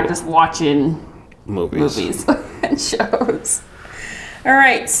sitting back just watching movies and shows. All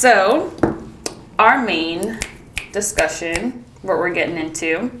right, so our main discussion, what we're getting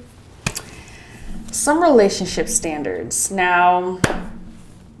into, some relationship standards. Now,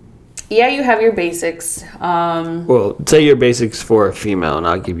 yeah, you have your basics. Well, say your basics for a female, and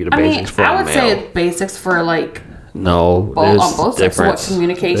I'll give you the basics for a male. I would say basics for like... No, there's on both difference. What,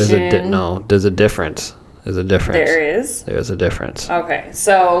 communication? There's a difference. There's a difference. There is? There's a difference. Okay,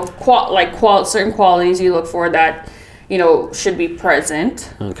 so certain qualities you look for that, should be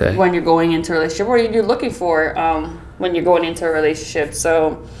present when you're going into a relationship, or you're looking for when you're going into a relationship.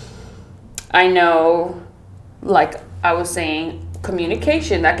 So I know, like I was saying,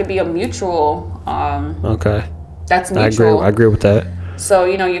 communication, that could be a mutual. Okay. That's mutual. I agree with that. So,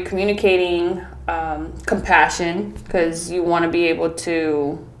 you're communicating... compassion, because you want to be able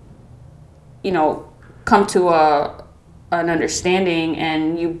to come to an understanding,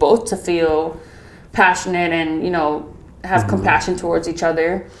 and you both to feel passionate and have compassion towards each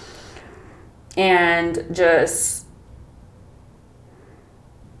other, and just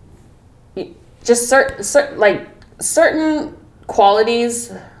certain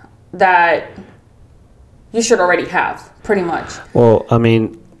qualities that you should already have, pretty much. Well, I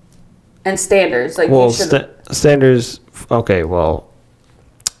mean, and standards, like standards. Okay, well,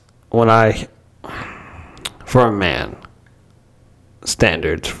 for a man,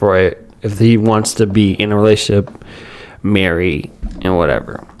 standards for it, if he wants to be in a relationship, marry, and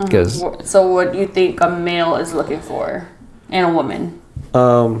whatever. Because so, what do you think a male is looking for in a woman?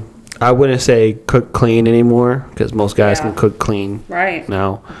 I wouldn't say cook clean anymore, because most guys can cook clean right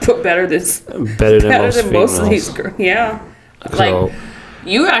now. But better than most females. of these girls. Yeah, so, like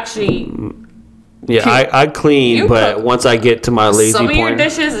you actually Yeah, I clean, but once I get to my lazy point, some of your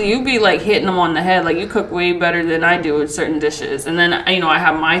dishes you be like hitting them on the head. Like you cook way better than I do with certain dishes, and then I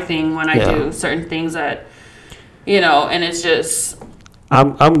have my thing when I do certain things that and it's just.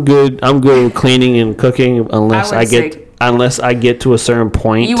 I'm good. I'm good with cleaning and cooking unless I get to a certain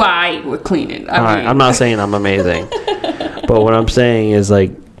point. You with cleaning. I'm not saying I'm amazing, but what I'm saying is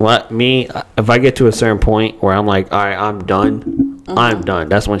like if I get to a certain point where I'm like, all right, I'm done. I'm done.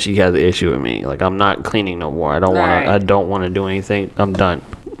 That's when she has the issue with me. Like I'm not cleaning no more. I don't want to do anything. I'm done.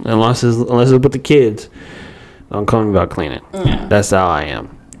 Unless it's with the kids. I'm coming about cleaning. Yeah. That's how I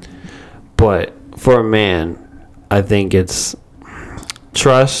am. But for a man, I think it's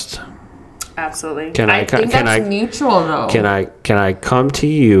trust. Absolutely. I think that's mutual though. Can I come to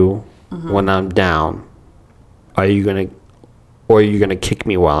you when I'm down? Or are you gonna kick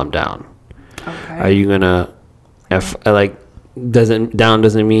me while I'm down? Okay. Are you gonna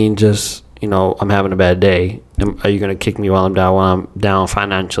doesn't mean just I'm having a bad day. Are you gonna kick me while I'm down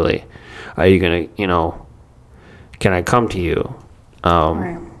financially? Are you gonna can I come to you?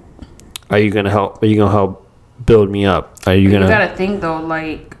 Right. Are you gonna help build me up? Are you gonna? You gotta think though,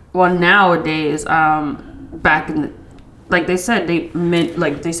 nowadays, back in the, like they said, they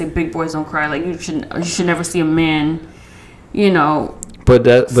say big boys don't cry. Like you should never see a man, feel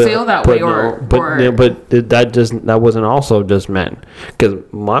that way that wasn't also just men, because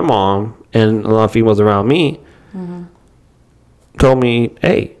my mom and a lot of females around me told me,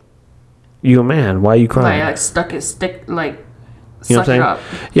 "Hey, you a man? Why are you crying?" Like stuck it stick like. You know what I'm saying? Up.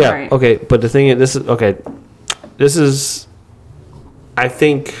 Yeah. Right. Okay. But the thing is, this is, I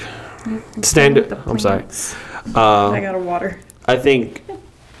think, standard. I'm sorry. I got a water. I think,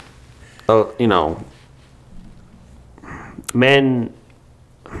 men.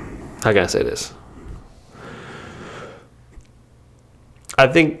 How can I say this? I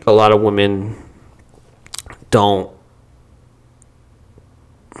think a lot of women don't.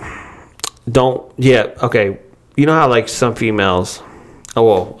 Yeah. Okay. You know how like some females,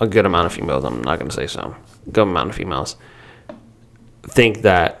 a good amount of females, I'm not going to say some, good amount of females think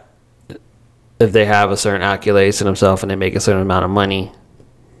that if they have a certain accolades to themselves and they make a certain amount of money,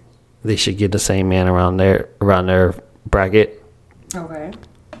 they should get the same man around their bracket. Okay.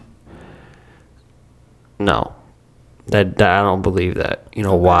 No, that I don't believe that. You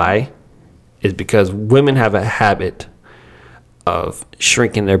know why? Is because women have a habit of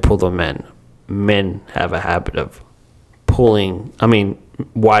shrinking their pool of men. Men have a habit of widening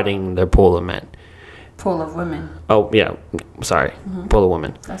their pool of men. Pool of women. Oh, yeah. Sorry. Pool of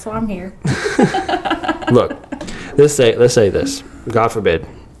women. That's why I'm here. Look, let's say this. God forbid.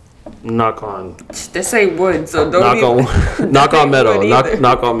 Knock on. They say wood, so don't knock on metal.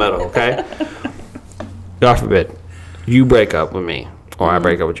 Knock on metal, okay? God forbid. You break up with me, or I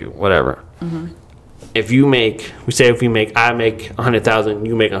break up with you, whatever. If we make, I make 100,000,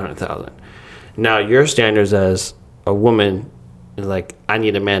 you make 100,000. Now your standards as a woman is like, I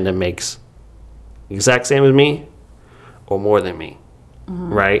need a man that makes exact same as me or more than me,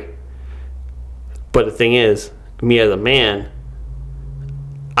 right? But the thing is, me as a man,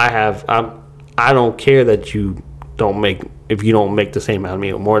 I don't care that you don't make the same amount of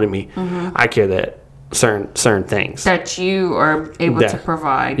me or more than me. I care that certain things that you are able to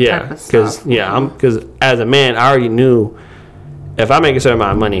provide. Yeah, because as a man, I already knew if I make a certain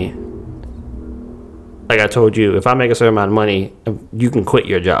amount of money. Like I told you, if I make a certain amount of money, you can quit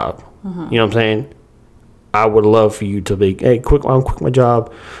your job. You know what I'm saying? I would love for you to be, hey, I'm quit my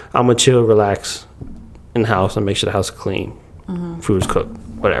job. I'm gonna chill, relax in the house, and make sure the house is clean, food's cooked,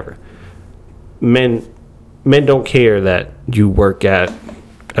 whatever. Men don't care that you work at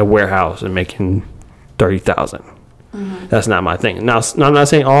a warehouse and making 30,000. That's not my thing. Now, I'm not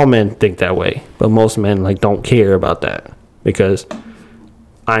saying all men think that way, but most men don't care about that because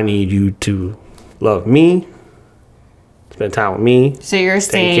I need you to love me, spend time with me. So you're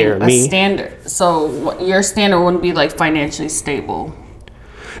saying a standard. So your standard wouldn't be financially stable.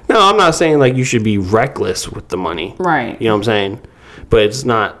 No, I'm not saying you should be reckless with the money. Right. You know what I'm saying? But it's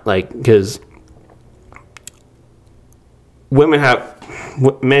not because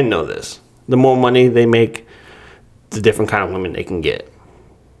men know this. The more money they make, the different kind of women they can get.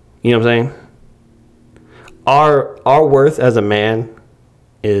 You know what I'm saying? Our worth as a man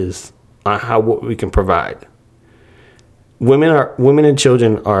is on what we can provide. Women and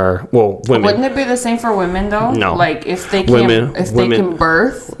children are women. Wouldn't it be the same for women though? No. If they can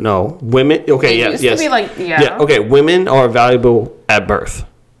birth. No, women. Okay, yes. Okay, women are valuable at birth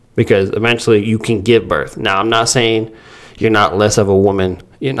because eventually you can give birth. Now, I'm not saying you're not less of a woman.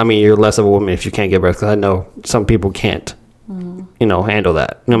 You're less of a woman if you can't give birth because I know some people can't. you know, handle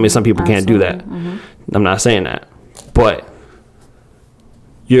that. You know what I mean? Some people can't do that. I'm not saying that, but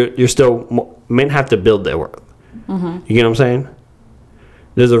you're still, men have to build their worth. You get what I'm saying?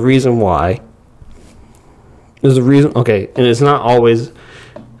 There's a reason why. There's a reason. Okay, and it's not always.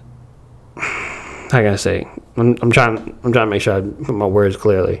 How can I say? I'm trying to make sure I put my words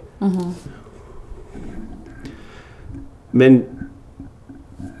clearly. Men,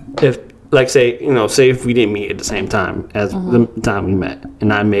 if like say if we didn't meet at the same time as the time we met,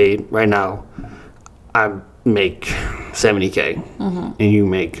 and I make $70K, and you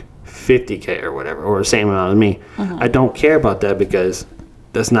make $50K or whatever, or the same amount as me. I don't care about that because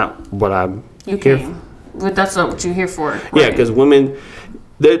that's not what I'm here for. But that's not what you're here for. Right? Yeah, because women,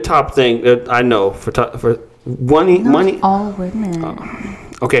 their top thing that I know for money. All women.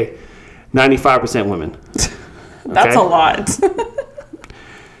 Okay, 95% women. That's a lot.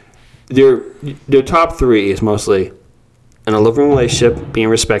 Their top three is mostly in a loving relationship, being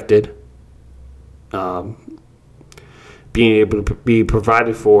respected, being able to be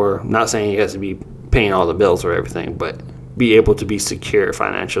provided for. I'm not saying he has to be paying all the bills or everything, but be able to be secure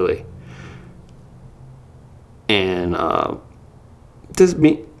financially. And But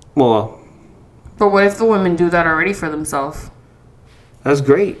what if the women do that already for themselves? That's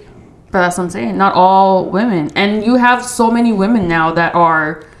great. But that's what I'm saying. Not all women. And you have so many women now that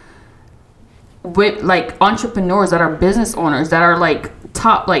are with like entrepreneurs, that are business owners, that are like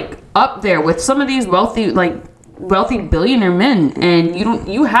top, like up there with some of these wealthy billionaire men. And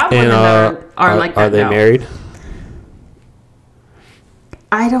you have women that are like that. Are they now. married?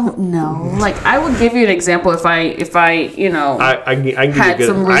 I don't know. Like, I would give you an example if I had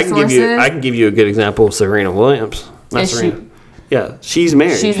some resources. I can give you a good example of Serena Williams. Yeah, she's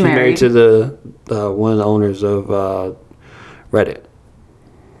married. She's married to the one of the owners of Reddit.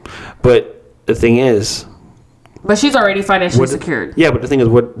 But the thing is, but she's already financially secured. Yeah, but the thing is,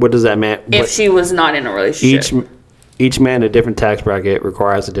 what does that mean? If she was not in a relationship, each man in a different tax bracket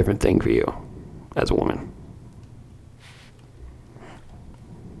requires a different thing for you as a woman.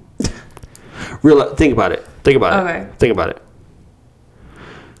 Think about it. Okay. Think about it.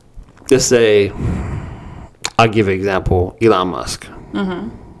 Just say, I'll give an example. Elon Musk.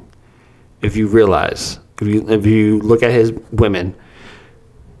 If you realize, if you look at his women,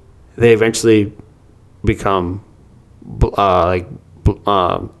 they eventually become blondes.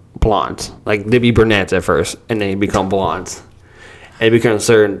 Like they be brunettes at first, and then they become blondes. And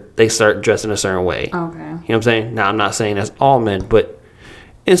they start dressing a certain way. Okay. You know what I'm saying? Now I'm not saying that's all men, but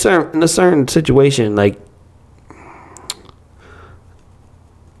in a certain situation, like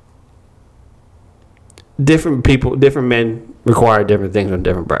different men require different things on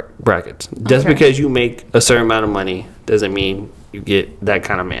different brackets. Just because you make a certain amount of money doesn't mean you get that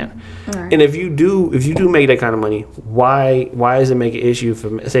kind of man. Right. And if you do make that kind of money, why does it make an issue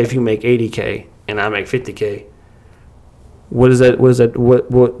for, say, if you make $80K and I make $50K? What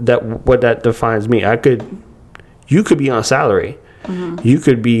that defines me? You could be on salary. You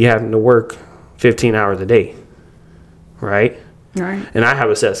could be having to work 15 hours a day, right? Right. And I have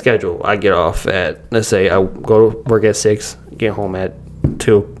a set schedule. I get off at, let's say, I go to work at 6, get home at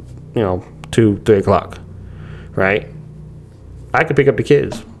 2, 3 o'clock, right? I could pick up the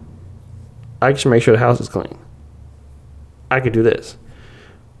kids. I can make sure the house is clean. I could do this.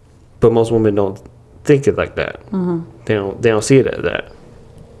 But most women don't think it like that. They don't see it as that.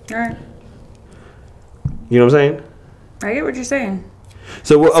 All right. You know what I'm saying? I get what you're saying.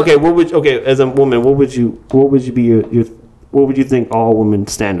 So as a woman, what would you think all women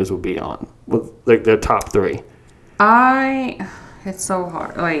standards would be on, with like their top 3? It's so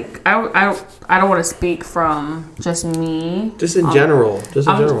hard. Like I don't want to speak from just me. Just in general.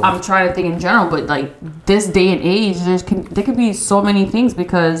 I'm trying to think in general, but like this day and age, there could be so many things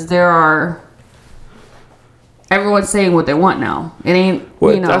because everyone's saying what they want now. It ain't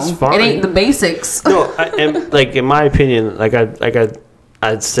that's fine. It ain't the basics. No, and like in my opinion,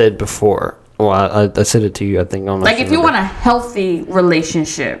 I said before. Well, I said it to you. I think on like if you want a healthy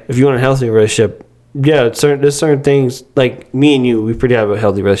relationship. If you want a healthy relationship, yeah, there's certain things like me and you. We pretty have a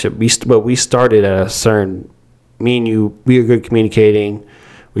healthy relationship. But we started at a certain. Me and you, we are good communicating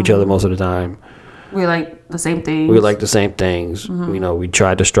with each other most of the time. We like the same things. We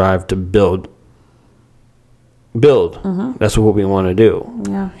try to strive to build. That's what we want to do.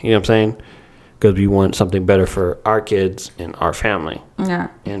 Yeah. You know what I'm saying? Because we want something better for our kids and our family. Yeah.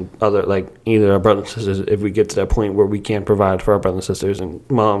 And either our brothers and sisters, if we get to that point where we can provide for our brothers and sisters and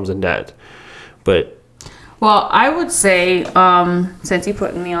moms and dads. Well, I would say, since you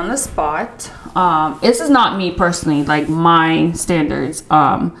put me on the spot, this is not me personally, like my standards.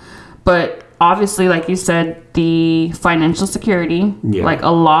 But obviously, like you said, the financial security. Yeah. Like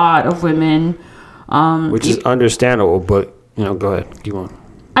a lot of women. Which is understandable, but, go ahead. Keep on.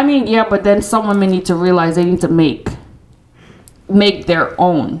 I mean, yeah, but then some women need to realize they need to make their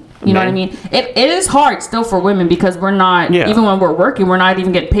own. You know what I mean? It is hard still for women because we're not, even when we're working, we're not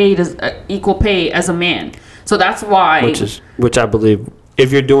even getting paid as equal pay as a man. So that's why. Which I believe,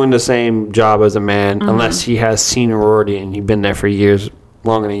 if you're doing the same job as a man, unless he has seniority and you've been there for years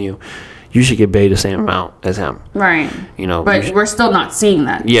longer than you, you should get paid the same amount as him. Right. But we're still not seeing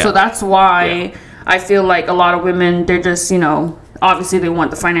that. Yeah. So that's why I feel like a lot of women, they're just, obviously they want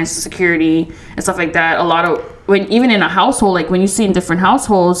the financial security and stuff like that. A lot of, even in a household, like when you see in different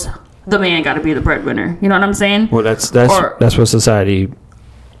households, the man got to be the breadwinner. You know what I'm saying? Well, that's what society.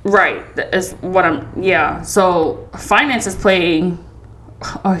 Right. That's what So finances play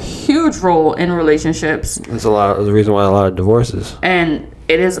a huge role in relationships. That's the reason why a lot of divorces. And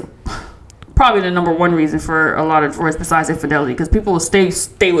it is probably the number one reason for a lot of divorce besides infidelity, because people will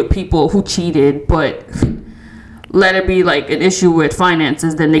stay with people who cheated, but let it be like an issue with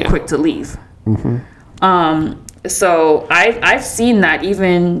finances, then they quick to leave. So I've seen that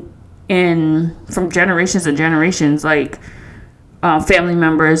even from generations and generations, like family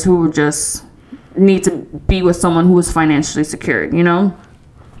members who just need to be with someone who is financially secured.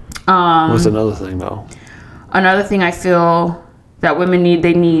 What's another thing though? Another thing I feel that women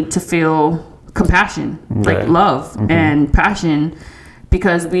need to feel compassion, like love and passion,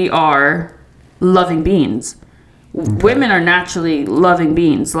 because we are loving beings. Women are naturally loving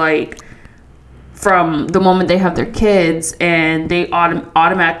beings. Like from the moment they have their kids, and they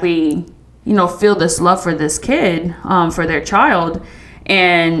automatically, feel this love for this kid, for their child,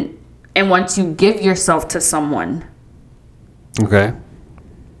 and once you give yourself to someone,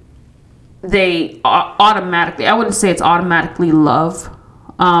 they automatically, I wouldn't say it's automatically love,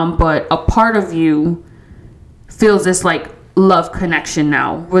 but a part of you feels this like love connection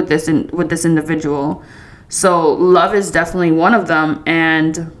now with this individual. So love is definitely one of them,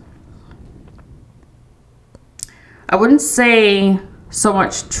 and I wouldn't say so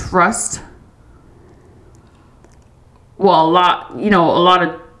much trust. Well,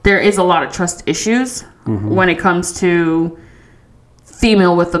 there is a lot of trust issues when it comes to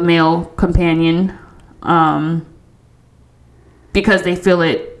female with a male companion, because they feel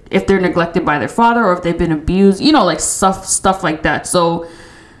it if they're neglected by their father or if they've been abused, like stuff like that. So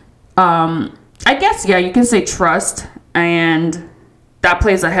I guess you can say trust, and that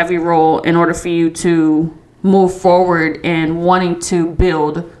plays a heavy role in order for you to move forward and wanting to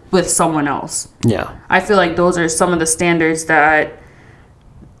build with someone else. I feel like those are some of the standards that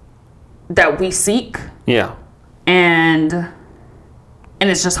we seek. And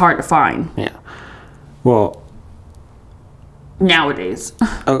it's just hard to find. Well, nowadays.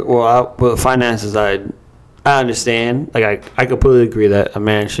 Well, finances, I understand. Like I completely agree that a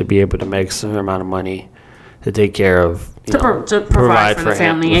man should be able to make a certain amount of money to take care of, to provide for the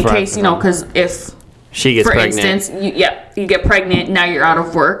family, in case, because if she gets pregnant. For instance, you get pregnant, now you're out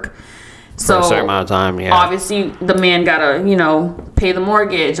of work. So for a certain amount of time, obviously the man gotta, pay the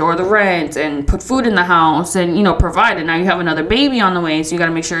mortgage or the rent and put food in the house and, provide it. Now you have another baby on the way, so you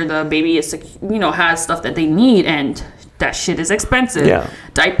gotta make sure the baby is, has stuff that they need, and that shit is expensive.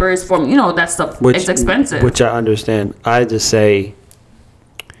 Diapers, that stuff, it's expensive. Which I understand. I just say,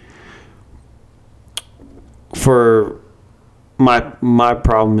 for my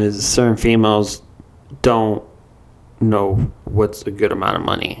problem is certain females don't know what's a good amount of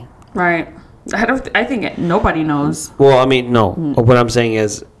money. Right. I think nobody knows. Well, I mean, no. What I'm saying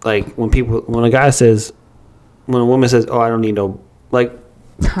is, like, when a woman says, oh, I don't need no nigga.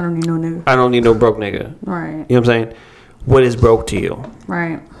 I don't need no broke nigga. Right. You know what I'm saying? What is broke to you?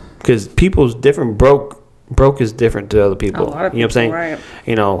 Right. Because people's different. Broke is different to other people. A lot of people, you know what I'm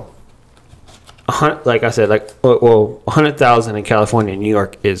saying? Right. Like I said, 100,000 in California and New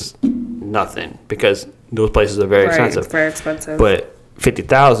York is nothing, because those places are very expensive. It's very expensive. But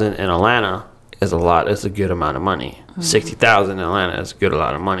 50,000 in Atlanta is a lot. It's a good amount of money. 60,000 in Atlanta is a good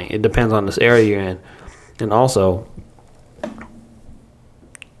lot of money. It depends on this area you're in, and also,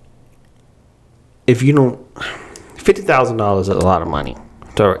 if you don't, $50,000 is a lot of money.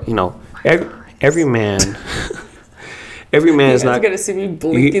 So every man. Every man is not gonna see me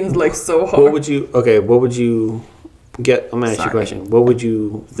blinking like so hard. What would you get? I'm gonna ask you a question. What would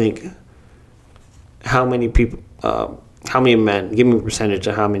you think? How many people? How many men? Give me a percentage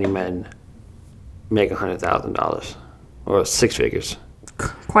of how many men make $100,000 or six figures.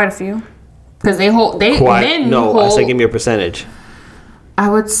 Quite a few, because men hold. I say give me a percentage. I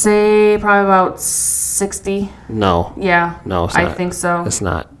would say probably about 60. No. Yeah. No, it's not. I think so. It's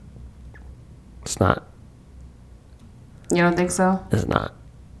not. It's not. You don't think so? It's not.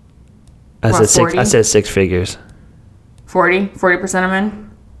 I said six figures. 40% of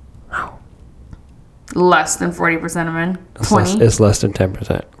men? No. Less than 40% of men? 20? It's less than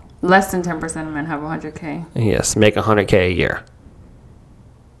 10%. Less than 10% of men have 100K. Yes, make 100K a year.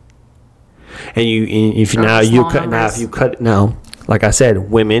 And if you cut now, like I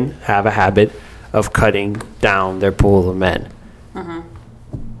said, women have a habit of cutting down their pool of men. Mm-hmm.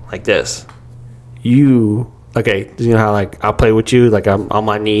 Like this. You know how like I'll play with you, like I'm on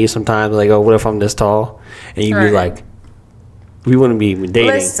my knees sometimes, like, oh, what if I'm this tall? And you be like, we wouldn't be even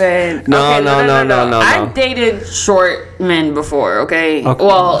dating. Listen. No. I've dated short men before, okay?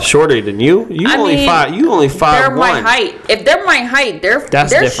 Well, shorter than you? You only 5'1". They're my height. If they're my height, they're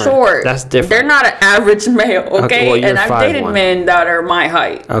different. short. That's different. They're not an average male, okay? Well, and I've dated men that are my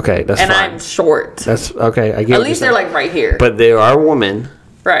height. Okay, that's fine. And I'm short. That's okay. I get At least they're like right here. But there are women.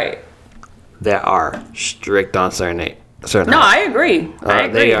 Right. That are strict on certain No, I agree.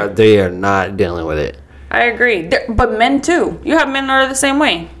 They are not dealing with it. I agree. But men too. You have men that are the same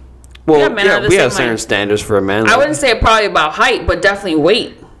way. Well, we have certain standards for men. I wouldn't say probably about height, but definitely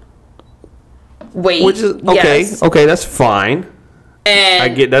weight. Which is okay. Yes. Okay, that's fine. And I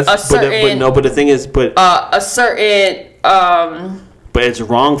get that's but the thing is a certain but it's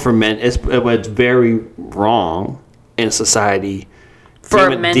wrong for men. It's very wrong in society.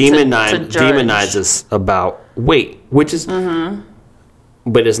 For men to demonizes about weight, which is,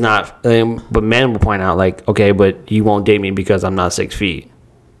 but it's not. But men will point out like, okay, but you won't date me because I'm not 6 feet.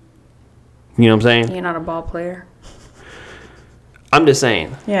 You know what I'm saying? You're not a ball player. I'm just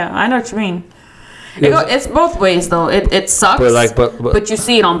saying. Yeah, I know what you mean. It's both ways though. It sucks, but you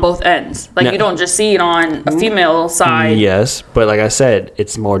see it on both ends. Like you don't just see it on a female side. Yes, but like I said,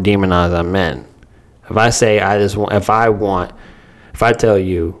 it's more demonized on men. If I say if I tell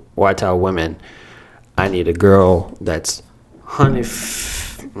you, or I tell women, I need a girl that's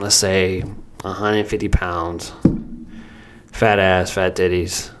 150 pounds, fat ass, fat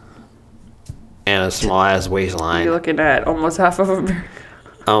titties, and a small ass waistline. You're looking at almost half of America.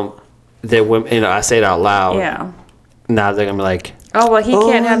 That women, I say it out loud. Yeah. Now they're gonna be like, oh well, he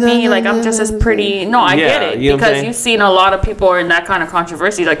can't have me. Like I'm just as pretty. No, I get it because you've seen a lot of people in that kind of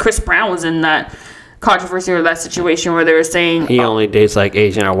controversy. Like Chris Brown was in that controversy or that situation where they were saying he only dates like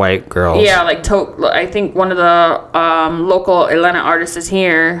Asian or white girls. Yeah, like I think one of the local Atlanta artists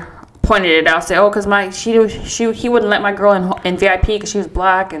here pointed it out, say, oh, because he wouldn't let my girl in VIP because she was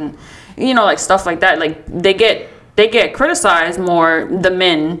black, and like stuff like that. Like they get criticized more, the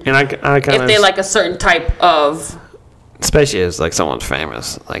men, and I if they like a certain type of, especially as like someone's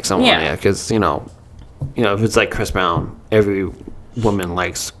famous, like someone because if it's like Chris Brown, every woman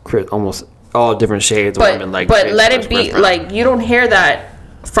likes Chris almost. All different shades of women like. But let it be like you don't hear that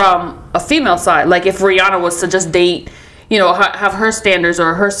from a female side. Like if Rihanna was to just date, have her standards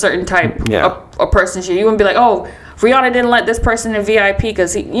or her certain type of person, you wouldn't be like, oh, Rihanna didn't let this person in VIP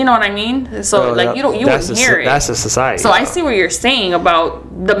because you know what I mean. So you wouldn't hear it. That's a society. So I see what you're saying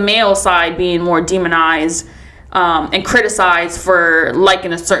about the male side being more demonized and criticized for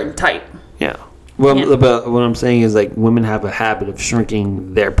liking a certain type. Yeah. Well, but what I'm saying is like women have a habit of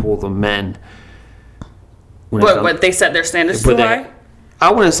shrinking their pool of men. But they set their standards too high?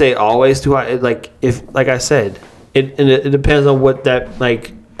 I wouldn't say always too high. Like I said, it depends on what that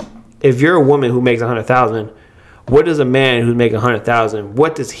like. If you're a woman who makes 100,000, what does a man who's making 100,000?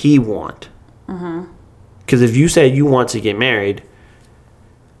 What does he want? Because if you said you want to get married,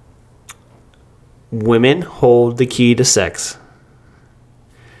 women hold the key to sex.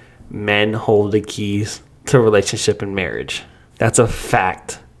 Men hold the keys to relationship and marriage. That's a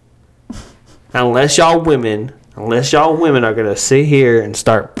fact. Unless y'all women are gonna sit here and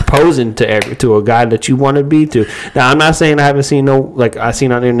start proposing to a guy that you want to be to. Now I'm not saying I haven't seen I've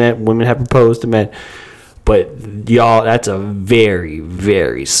seen on the internet women have proposed to men, but y'all, that's a very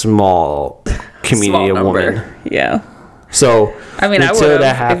very small community of women. Yeah. So I mean, until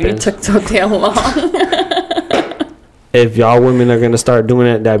that happens, if you took so damn long. If y'all women are gonna start doing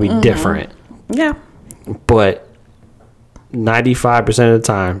it, that'd be different. Yeah. But 95% of the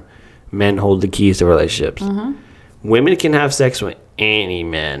time, men hold the keys to relationships. Women can have sex with any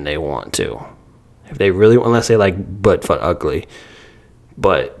man they want to, if they really want. Unless they like butt fuck ugly.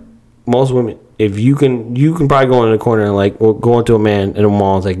 But most women, if you can probably go in the corner and like go into a man in the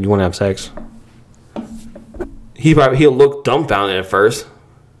mall and like, you want to have sex? He'll look dumbfounded at first.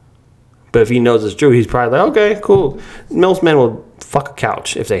 But if he knows it's true, he's probably like, okay, cool. Most men will fuck a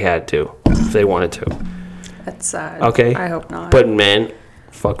couch if they had to, if they wanted to. That's sad. Okay? I hope not. But men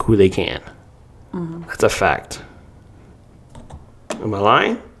fuck who they can. That's a fact. Am I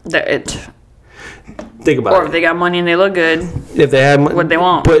lying? Think about it. Or if they got money and they look good. If they have money, what they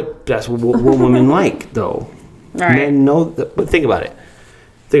want. But that's what women like, though. Right. Men know that, but think about it.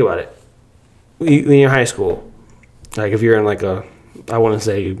 Think about it. When you're in high school, like if you're in like a, I want to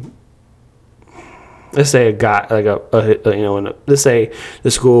say, let's say a guy, like let's say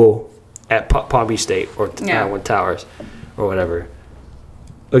the school at Palm Beach State or Twin Towers or whatever.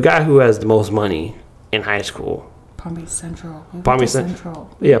 The guy who has the most money in high school. Palm Beach Central. Palm Beach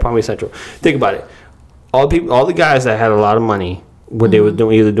Central. Yeah, Palm Beach Central. Think about it. All the guys that had a lot of money, what they were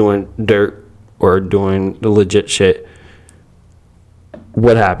doing, either doing dirt or doing the legit shit.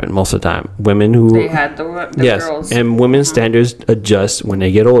 What happened most of the time? Women who they had the girls. And women's standards adjust when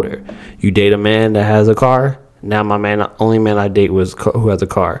they get older. You date a man that has a car. Now my man, the only man I date was who has a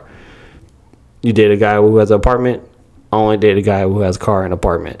car. You date a guy who has an apartment. I only date a guy who has a car and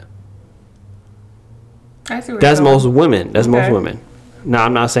apartment. I see what That's most women. That's most women. Now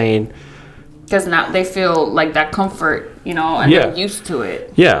I'm not saying. Because now they feel like that comfort, and they're used to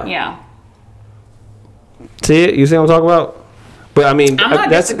it. Yeah. Yeah. See it? You see what I'm talking about? But I mean,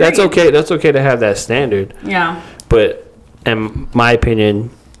 that's okay. That's okay to have that standard. Yeah. But in my opinion,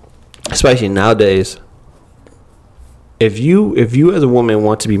 especially nowadays, if you as a woman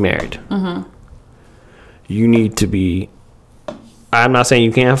want to be married, you need to be. I'm not saying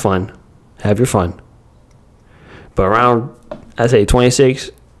you can't have fun. Have your fun. But around, I say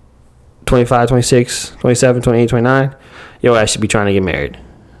 26, 25, 26, 27, 28, 29, I should be trying to get married.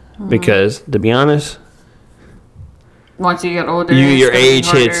 Because to be honest, once you get older, your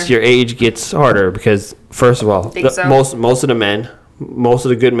age gets harder because first of all, most of the men, most of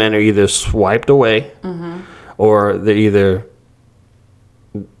the good men are either swiped away or they're either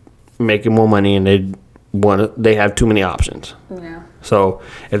making more money and they have too many options. Yeah. So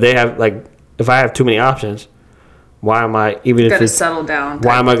if I have too many options, why am I settle down?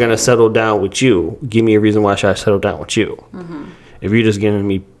 Why am I gonna settle down with you? Give me a reason why should I settle down with you? If you're just giving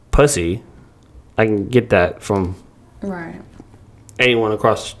me pussy, I can get that from anyone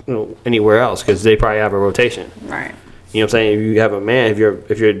across anywhere else because they probably have a rotation. Right. You know what I'm saying? If you have a man, if you're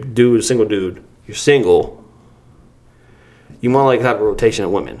a dude, a single dude, you're single. You more likely have a rotation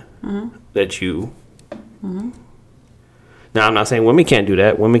of women that you. Now I'm not saying women can't do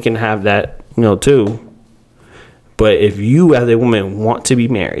that. Women can have that, too. But if you as a woman want to be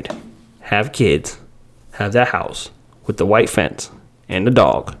married, have kids, have that house with the white fence and the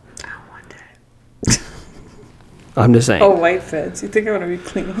dog. I want that. I'm just saying. Oh, white fence. You think I want to be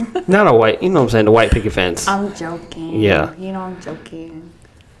clean? Not a white, what I'm saying, the white picket fence. I'm joking. Yeah. I'm joking.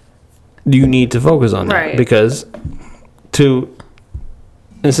 You need to focus on that. Right. Because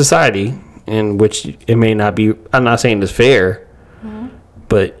in society, in which it may not be, I'm not saying it's fair,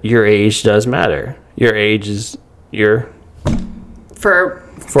 but your age does matter. Your age is for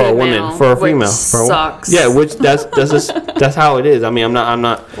a woman, for a female, sucks. Which that's how it is. I mean, I'm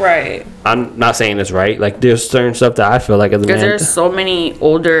not right. I'm not saying it's right. Like there's certain stuff that I feel like as a man, because there's so many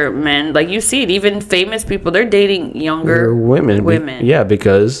older men. Like you see it, even famous people, they're dating younger women.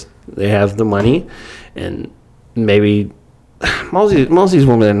 Because they have the money, and maybe most of these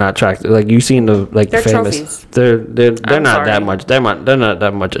women are not attracted. Like you seen the they're famous, trophies. they're not that much. They're not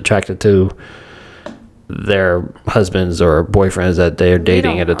that much attracted to their husbands or boyfriends that they are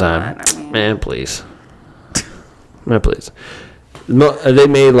dating at the time. Man, please. They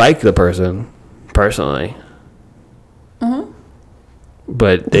may like the person personally,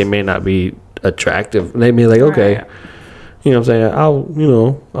 but they may not be attractive. They may be like, okay, you know what I'm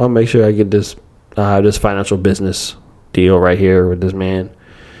saying? I'll make sure I get this financial business deal right here with this man.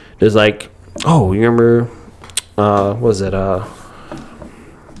 There's like, you remember,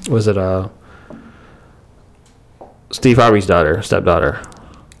 Steve Harvey's stepdaughter.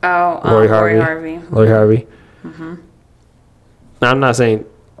 Lori Harvey. Lori Harvey. Now, I'm not saying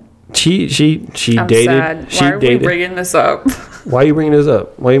she I'm dated. Sad. Why are we bringing this up? Why are you bringing this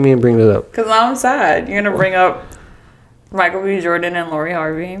up? What do you mean bring this up? Because now I'm sad. You're gonna bring up Michael B. Jordan and Lori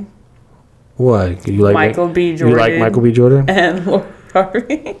Harvey. What? You like Michael B. Jordan? You like Michael B. Jordan and Lori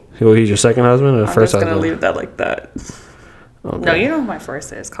Harvey? Well, he's your second husband or the first husband? I'm just gonna leave that like that. Okay. No, you know who my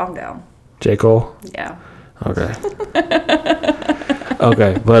first is. Calm down. J. Cole? Yeah. Okay.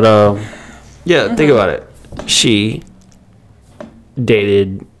 Okay, but think about it. She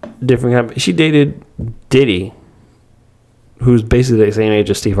dated she dated Diddy, who's basically the same age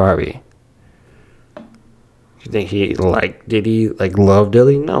as Steve Harvey. You think he liked Diddy, loved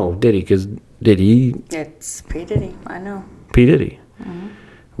Diddy? No, Diddy, because Diddy. It's P. Diddy, I know. P. Diddy.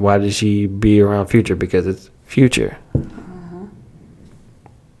 Why did she be around Future? Because it's Future.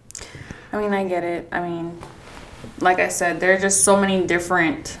 I mean, I get it. I mean, like I said, there are just so many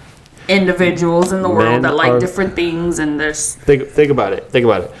different individuals in the world that like different things, and there's think about it.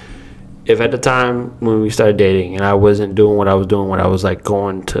 If at the time when we started dating and I wasn't doing what I was doing, when I was like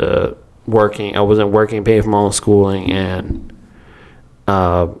going to working, I wasn't working, paying for my own schooling, and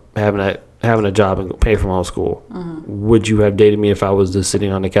having a job and pay for my own school, would you have dated me if I was just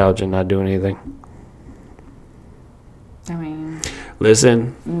sitting on the couch and not doing anything? I mean,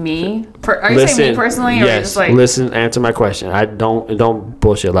 listen. Me? Are you saying me personally, or yes, just like? Listen. Answer my question. I don't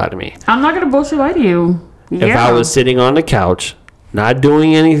bullshit lie to me. I'm not gonna bullshit lie to you. Yeah. If I was sitting on the couch, not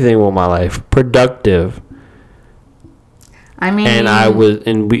doing anything with my life, productive. I mean, and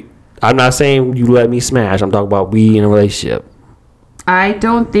I'm not saying you let me smash. I'm talking about we in a relationship. I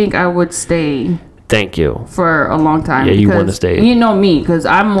don't think I would stay. Thank you. For a long time. Yeah, you want to stay. You know me, because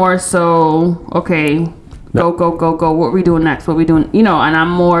I'm more so, okay, go. What we doing next? What we doing? And I'm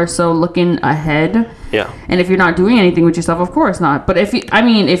more so looking ahead. Yeah. And if you're not doing anything with yourself, of course not. But if I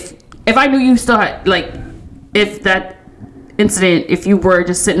knew you still had, like, if that incident, if you were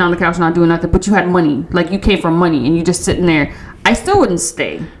just sitting on the couch not doing nothing, but you had money, like you came from money and you just sitting there, I still wouldn't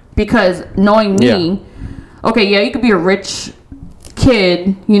stay, because knowing me, okay, yeah, you could be a rich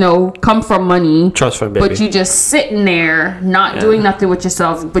kid, come from money, trust fund baby, but you just sitting there not doing nothing with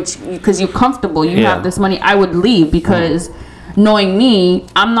yourself, but because you're comfortable, you have this money, I would leave, because knowing me,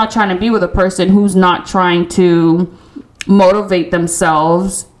 I'm not trying to be with a person who's not trying to motivate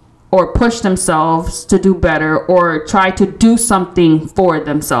themselves or push themselves to do better or try to do something for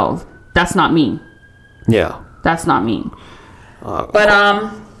themselves. That's not me. Yeah. That's not me. But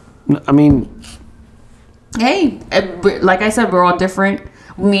I mean, hey, like I said, we're all different.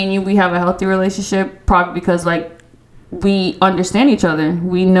 Me and you, we have a healthy relationship, probably because like we understand each other.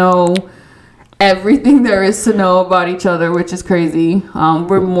 We know everything there is to know about each other, which is crazy.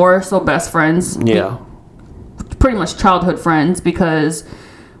 We're more so best friends. Yeah. Pretty much childhood friends, because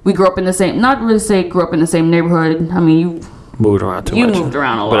we grew up in the same, not really say grew up in the same neighborhood. I mean, you moved around too much. You moved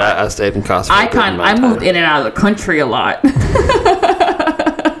around a lot. But I stayed in Costa Rica. I moved in and out of the country a lot.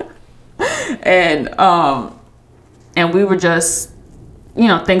 And we were just,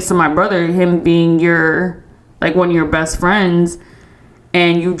 thanks to my brother, him being one of your best friends,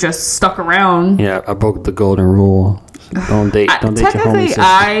 and you just stuck around. Yeah, I broke the golden rule. Don't date your homie sister.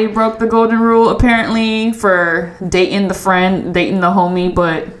 I broke the golden rule apparently for dating the friend, dating the homie,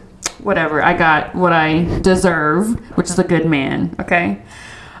 but whatever. I got what I deserve, which is a good man. Okay.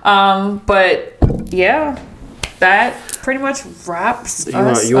 But yeah, that pretty much wraps us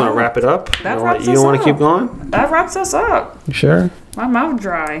up. You want to wrap it up? You don't want to keep going? That wraps us up. You sure? My mouth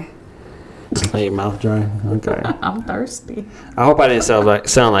dry. Oh, your mouth dry? Okay. I'm thirsty. I hope I didn't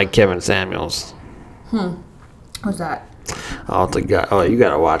sound like Kevin Samuels. Who's that? Oh, the guy. Oh, you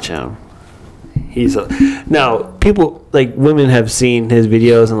gotta watch him. Now people, like, women have seen his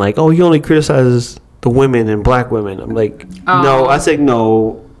videos and like, oh, he only criticizes the women and black women. I'm like, no. I said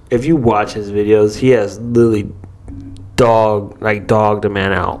no. If you watch his videos, he has literally dogged the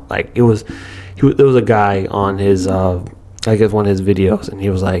man out. Like there was a guy on his I guess one of his videos, and he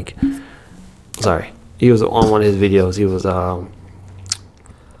was like, he was on one of his videos. He was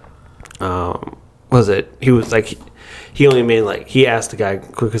he was like, he only made like, he asked the guy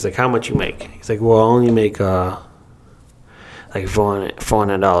quick, like, how much you make? He's like, well, I only make like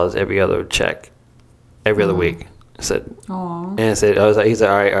 $400 every other check, every other week. I said, aww. And I said, he's like,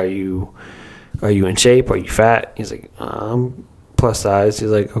 all right, are you in shape? Are you fat? He's like, I'm plus size.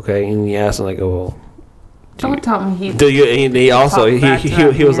 He's like, okay. And he asked him like, oh, well, don't tell me he. Do you? And he also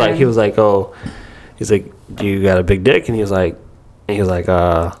he was like, oh, he's like, do you got a big dick? And he was like, I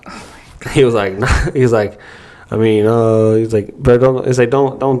mean, he's like, but don't. It's like,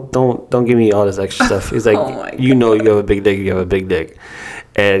 don't give me all this extra stuff. He's like, you have a big dick. You have a big dick.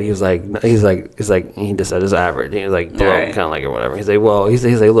 And he was like, he just said it's average. And he was like, kind of like it, whatever. He's like, well, he's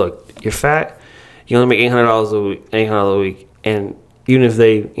like, look, you're fat. You only make $800 a week, and even if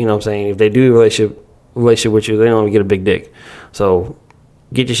they, if they do a relationship with you, they don't get a big dick. So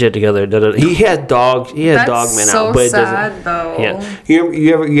get your shit together. He had dog men out, but it doesn't. Though. Yeah, you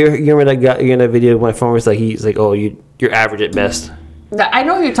remember that guy in that video? My phone was like, he's like, oh, you're average at best. I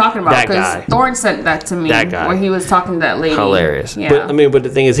know who you're talking about, because Thorne sent that to me. That guy, where he was talking to that lady. Hilarious. Yeah. But the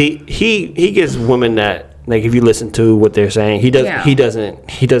thing is, he gets women that, like, if you listen to what they're saying, he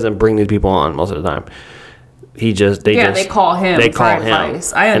doesn't bring these people on most of the time. They call him. They call him.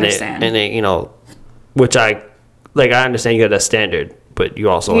 Advice. I understand. And they which I understand you got that standard, but you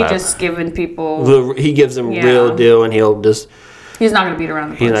also have just giving people. He gives them real deal, and he'll just. He's not gonna beat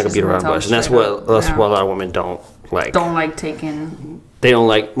around the bush. He's not gonna beat around the bush, and that's what a lot of women don't like. Don't like taking. They don't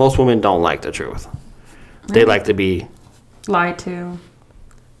like. Most women don't like the truth. They like to be lied to.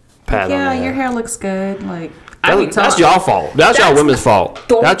 pat yeah, on the your hair looks good. Like that's y'all fault. That's y'all women's fault.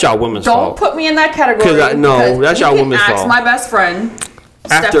 That's y'all women's fault. Don't put me in that category. That's y'all women's fault. My best friend.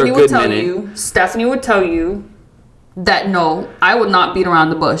 After Stephanie would tell you that no, I would not beat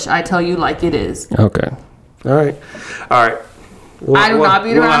around the bush. I tell you like it is. Okay. All right. Well, I do not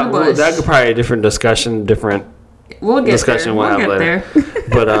beat around the bush. That could probably a different discussion, We'll get there. We'll have later.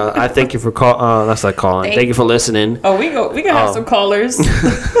 But I thank you for calling. Thank you for listening. Oh, we can have some callers.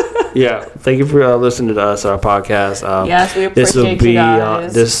 Yeah, thank you for listening to us, our podcast. Yes, we appreciate you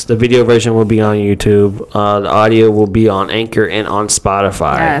guys. The video version will be on YouTube. The audio will be on Anchor and on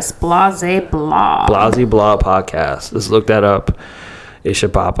Spotify. Yes, Blase Blah podcast. Let's look that up. It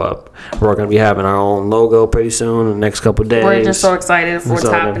should pop up. We're going to be having our own logo pretty soon in the next couple of days. We're just so excited for what's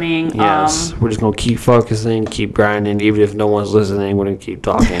happening. Yes, we're just going to keep focusing, keep grinding. Even if no one's listening, we're going to keep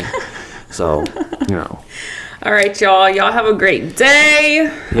talking. So, All right, y'all. Y'all have a great day.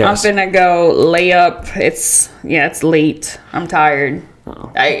 Yes. I'm finna go lay up. It's late. I'm tired.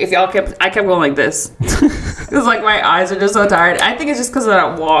 I kept going like this. It was like my eyes are just so tired. I think it's just because of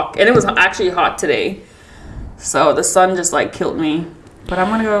that walk. And it was actually hot today. So the sun just like killed me. But I'm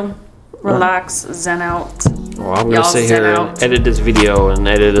gonna go relax, zen out. Well, I'm gonna sit here and edit this video and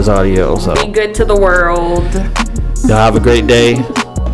edit this audio. So be good to the world. Y'all have a great day.